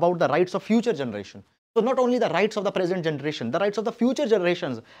thought about the rights of future generation. So not only the rights of the present generation, the rights of the future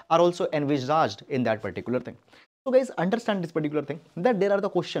generations are also envisaged in that particular thing. So, guys, understand this particular thing, that there are the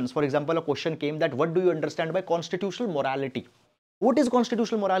questions. For example, a question came that what do you understand by constitutional morality? What is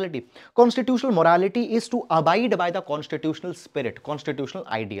constitutional morality? Constitutional morality is to abide by the constitutional spirit, constitutional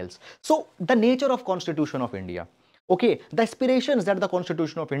ideals. So, the nature of Constitution of India, okay, the aspirations that the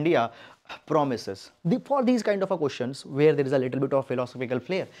Constitution of India promises. For these kind of questions where there is a little bit of philosophical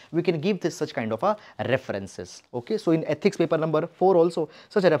flair, we can give this such kind of references. Okay, so in ethics paper number 4 also,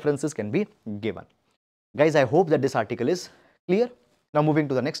 such references can be given. Guys, I hope that this article is clear. Now, moving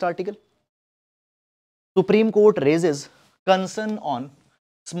to the next article. Supreme Court raises concern on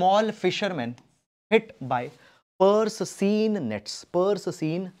small fishermen hit by purse seine nets.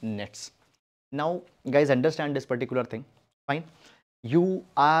 Now, guys, understand this particular thing. Fine. You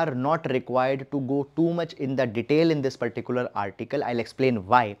are not required to go too much in the detail in this particular article. I'll explain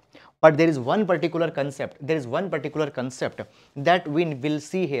why. But there is one particular concept. That we will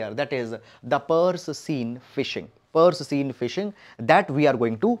see here. That is the purse seine fishing. That we are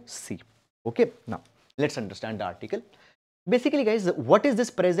going to see. Okay. Now, let's understand the article. Basically, guys, what is this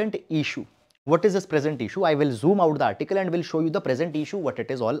present issue? I will zoom out the article and will show you the present issue, what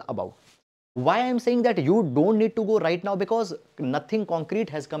it is all about. Why I am saying that you don't need to go right now, because nothing concrete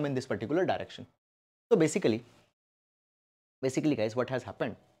has come in this particular direction. So basically, guys, what has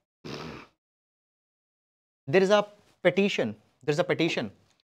happened? There is a petition.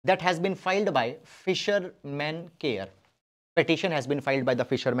 That has been filed by Fishermen Care. Petition has been filed by the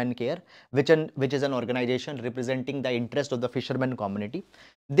Fishermen Care, which is an organization representing the interest of the fishermen community.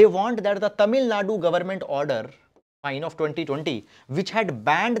 They want that the Tamil Nadu government order fine of 2020, which had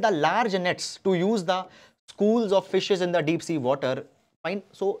banned the large nets to use the schools of fishes in the deep sea water. Fine.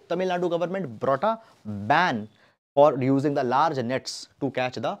 So Tamil Nadu government brought a ban for using the large nets to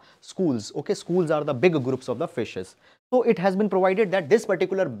catch the schools. Okay, schools are the big groups of the fishes. So it has been provided that this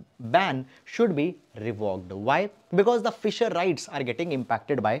particular ban should be revoked. Why? Because the fisher rights are getting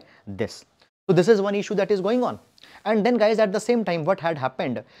impacted by this. So this is one issue that is going on. And then guys, at the same time, what had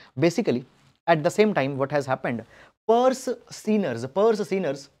happened, basically, at the same time, what has happened, purse seiners,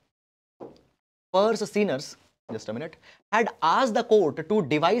 just a minute, had asked the court to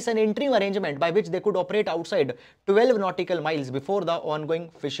devise an interim arrangement by which they could operate outside 12 nautical miles before the ongoing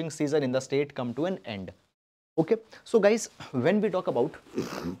fishing season in the state come to an end. Okay, so guys, when we talk about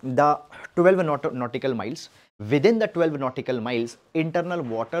the 12 nautical miles, within the 12 nautical miles, internal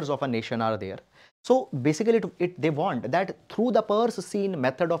waters of a nation are there. So basically, they want that through the purse seine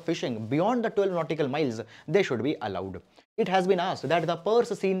method of fishing beyond the 12 nautical miles, they should be allowed. It has been asked that the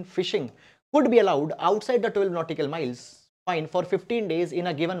purse seine fishing could be allowed outside the 12 nautical miles, fine, for 15 days in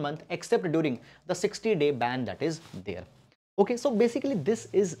a given month, except during the 60-day ban that is there. Okay, so basically this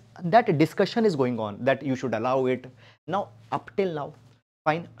is that discussion is going on that you should allow it. Now, up till now,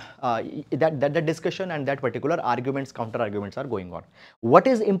 fine, that the discussion and that particular arguments, counter arguments are going on. What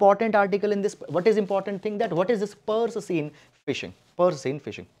is important article in this? What is important thing that what is this purse seine fishing? Purse seine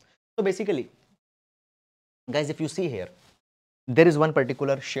fishing. So basically, guys, if you see here, there is one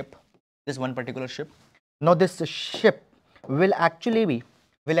particular ship. Now this ship will actually be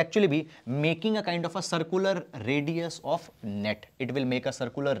making a kind of a circular radius of net. It will make a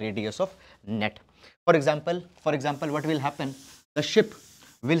circular radius of net. For example, what will happen? The ship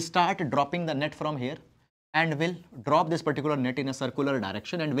will start dropping the net from here and will drop this particular net in a circular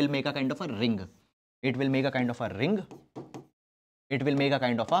direction and will make a kind of a ring. It will make a kind of a ring. It will make a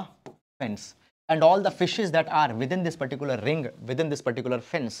kind of a fence. And all the fishes that are within this particular ring, within this particular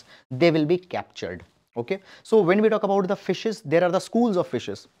fence, they will be captured. Okay. So when we talk about the fishes, there are the schools of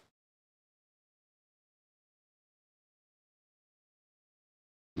fishes.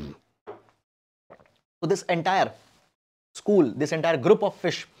 So this entire school, this entire group of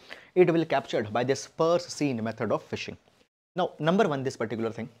fish, it will be captured by this purse seine method of fishing. Now, number one, this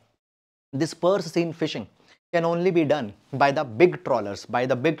particular thing, this purse seine fishing can only be done by the big trawlers, by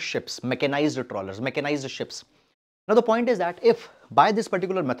the big ships, mechanized trawlers, mechanized ships. Now, the point is that if by this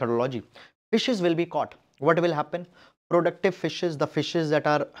particular methodology, fishes will be caught, what will happen? Productive fishes, the fishes that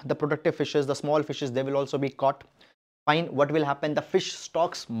are the productive fishes, the small fishes, they will also be caught. Fine. What will happen? The fish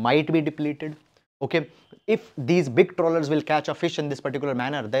stocks might be depleted. Okay. If these big trawlers will catch a fish in this particular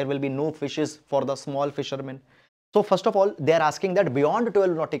manner, there will be no fishes for the small fishermen. So first of all, they are asking that beyond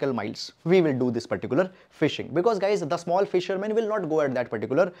 12 nautical miles, we will do this particular fishing, because guys, the small fishermen will not go at that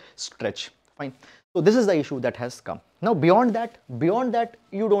particular stretch. Fine. So this is the issue that has come. Now beyond that,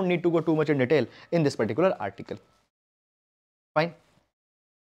 you don't need to go too much in detail in this particular article. Fine.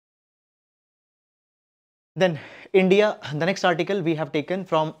 Then India, the next article we have taken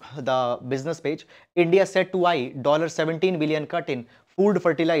from the business page. India set to eye $17 billion cut in food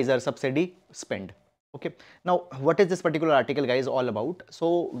fertilizer subsidy spend. Okay. Now, what is this particular article, guys, all about?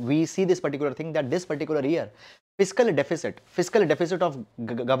 So we see this particular thing that this particular year, fiscal deficit of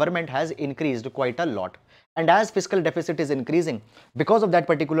government has increased quite a lot. And as fiscal deficit is increasing, because of that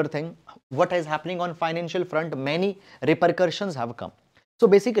particular thing, what is happening on financial front, many repercussions have come. So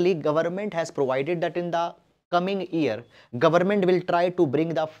basically, government has provided that in the coming year, government will try to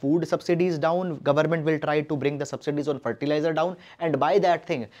bring the food subsidies down, government will try to bring the subsidies on fertilizer down, and by that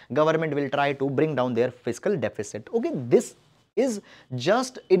thing, government will try to bring down their fiscal deficit. Okay, this is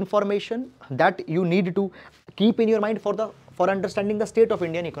just information that you need to keep in your mind for understanding the state of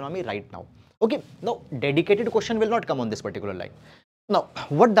Indian economy right now. Okay, now dedicated question will not come on this particular line. Now,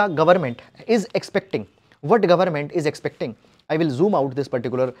 what the government is expecting, I will zoom out this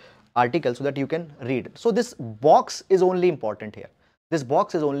particular article so that you can read. So this box is only important here.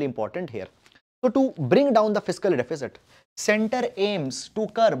 So to bring down the fiscal deficit, center aims to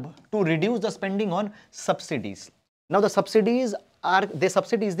reduce the spending on subsidies. Now the subsidies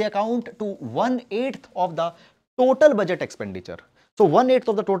they account to 1/8 of the total budget expenditure. So 1/8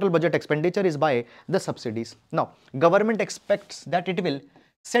 of the total budget expenditure is by the subsidies. Now government expects that it will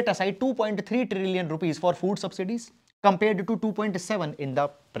set aside 2.3 trillion rupees for food subsidies, compared to 2.7 in the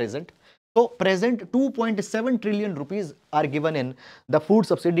present. So present 2.7 trillion rupees are given in the food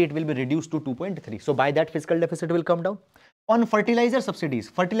subsidy, it will be reduced to 2.3. So by that fiscal deficit will come down. On fertilizer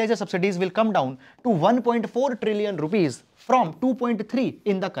subsidies will come down to 1.4 trillion rupees from 2.3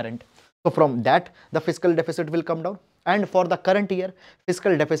 in the current. So from that, the fiscal deficit will come down. And for the current year,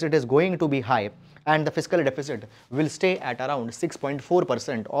 fiscal deficit is going to be high, and the fiscal deficit will stay at around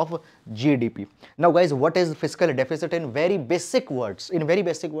 6.4% of GDP. Now guys, what is fiscal deficit in very basic words?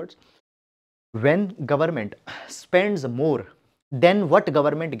 When government spends more than what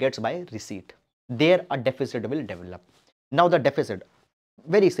government gets by receipt, there a deficit will develop. Now the deficit,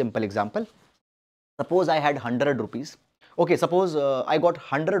 very simple example. Suppose I had 100 rupees. Okay, suppose I got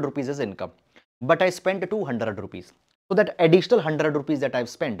 100 rupees as income, but I spent 200 rupees. So that additional 100 rupees that I've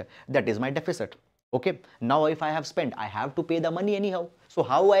spent, that is my deficit. Okay, now if I have spent, I have to pay the money anyhow. So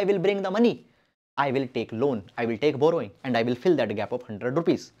how I will bring the money? I will take loan, I will take borrowing, and I will fill that gap of 100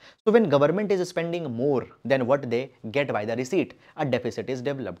 rupees. So when government is spending more than what they get by the receipt, a deficit is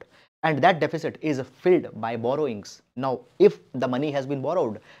developed. And that deficit is filled by borrowings. Now, if the money has been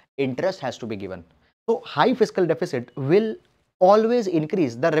borrowed, interest has to be given. So high fiscal deficit will always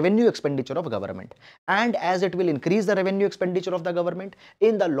increase the revenue expenditure of government. And as it will increase the revenue expenditure of the government,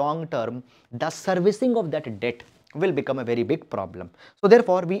 in the long term, the servicing of that debt will become a very big problem. So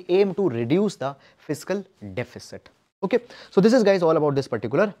therefore, we aim to reduce the fiscal deficit. Okay, so this is guys all about this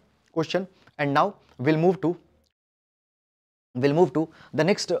particular question. And now we'll move to the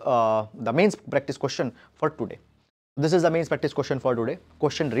next, the mains practice question for today. This is the mains practice question for today.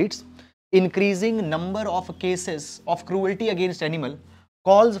 Question reads, increasing number of cases of cruelty against animal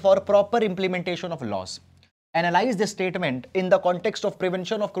calls for proper implementation of laws. Analyze this statement in the context of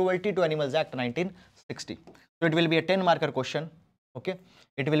Prevention of Cruelty to Animals Act 1960. So it will be a 10-marker question. Okay,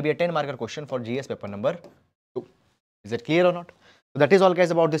 it will be a 10-marker question for GS paper number 2. Is it clear or not? So that is all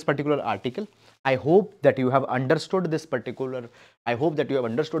guys about this particular article. I hope that you have understood this particular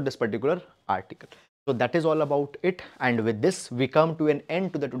article. So that is all about it, and with this we come to an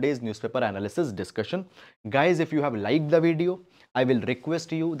end to the today's newspaper analysis discussion. Guys, if you have liked the video, I will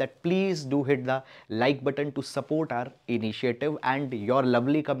request you that please do hit the like button to support our initiative, and your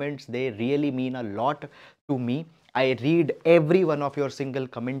lovely comments, they really mean a lot to me. I read every one of your single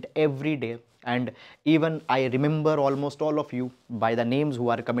comment every day, and even I remember almost all of you by the names who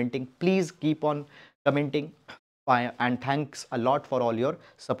are commenting. Please keep on commenting, and thanks a lot for all your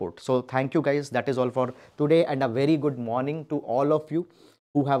support. So thank you guys. That is all for today, and a very good morning to all of you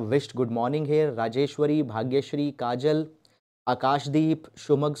who have wished good morning here. Rajeshwari, Bhagyashri, Kajal, Akashdeep,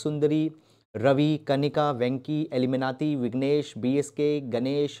 Shumag Sundari, Ravi, Kanika, Venki, Eliminati, Vignesh, BSK,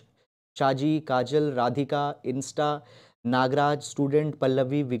 Ganesh, Shaji, Kajal, Radhika, Insta, Nagraj, Student,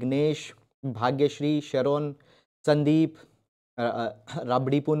 Pallavi, Vignesh, Bhagyashri, Sharon, Sandeep,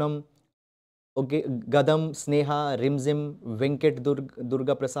 Rabdi Punam, okay, Gadam, Sneha, Rimzim, Venkat,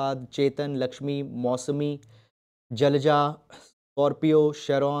 Durga Prasad, Chetan, Lakshmi, Mausami, Jalja, Scorpio,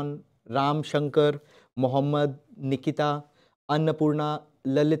 Sharon, Ram Shankar, Mohammed, Nikita, Annapurna,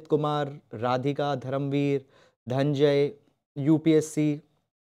 Lalit Kumar, Radhika, Dharamveer, Dhanjay, UPSC,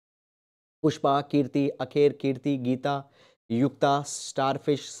 Pushpa, Kirti, Akher, Kirti, Geeta, Yukta,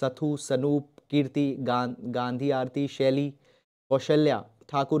 Starfish, Sathu, Sanup, Kirti, Gandhi, Aarti, Shelly, Kaushalya,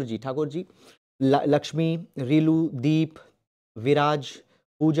 Thakurji, Lakshmi, Rilu, Deep, Viraj,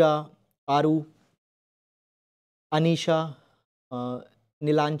 Pooja, Aru, Anisha,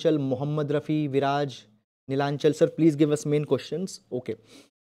 Nilanchal, Mohammad Rafi, Viraj, Nilanchal, sir, please give us main questions. Okay.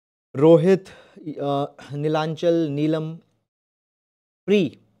 Rohit, Nilanchal, Neelam,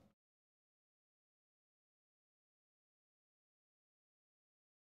 free.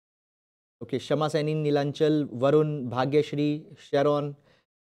 Okay, Shama Saini, Nilanchal, Varun, Bhagyashri, Sharon,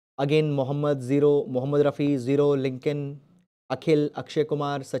 again Mohammed 0, Mohammed Rafi 0, Lincoln, Akhil, Akshay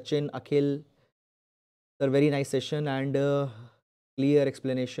Kumar, Sachin, Akhil. Sir, very nice session and clear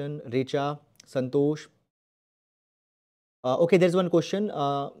explanation. Richa, Santosh. Okay, there's one question.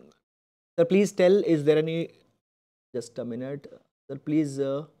 Sir, please tell, is there any, just a minute. Sir, please.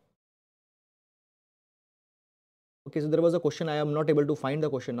 Okay, so there was a question. I am not able to find the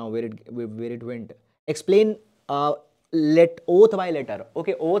question now where it went. Explain oath by letter.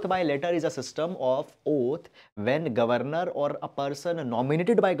 Okay, oath by letter is a system of oath when governor or a person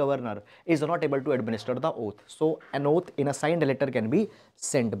nominated by governor is not able to administer the oath. So an oath in a signed letter can be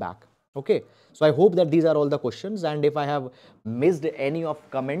sent back. Okay, so I hope that these are all the questions, and if I have missed any of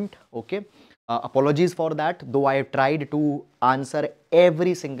comment, okay, apologies for that, though I have tried to answer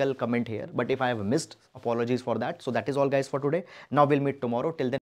every single comment here, but if I have missed, apologies for that. So that is all guys for today. Now we'll meet tomorrow. Till then.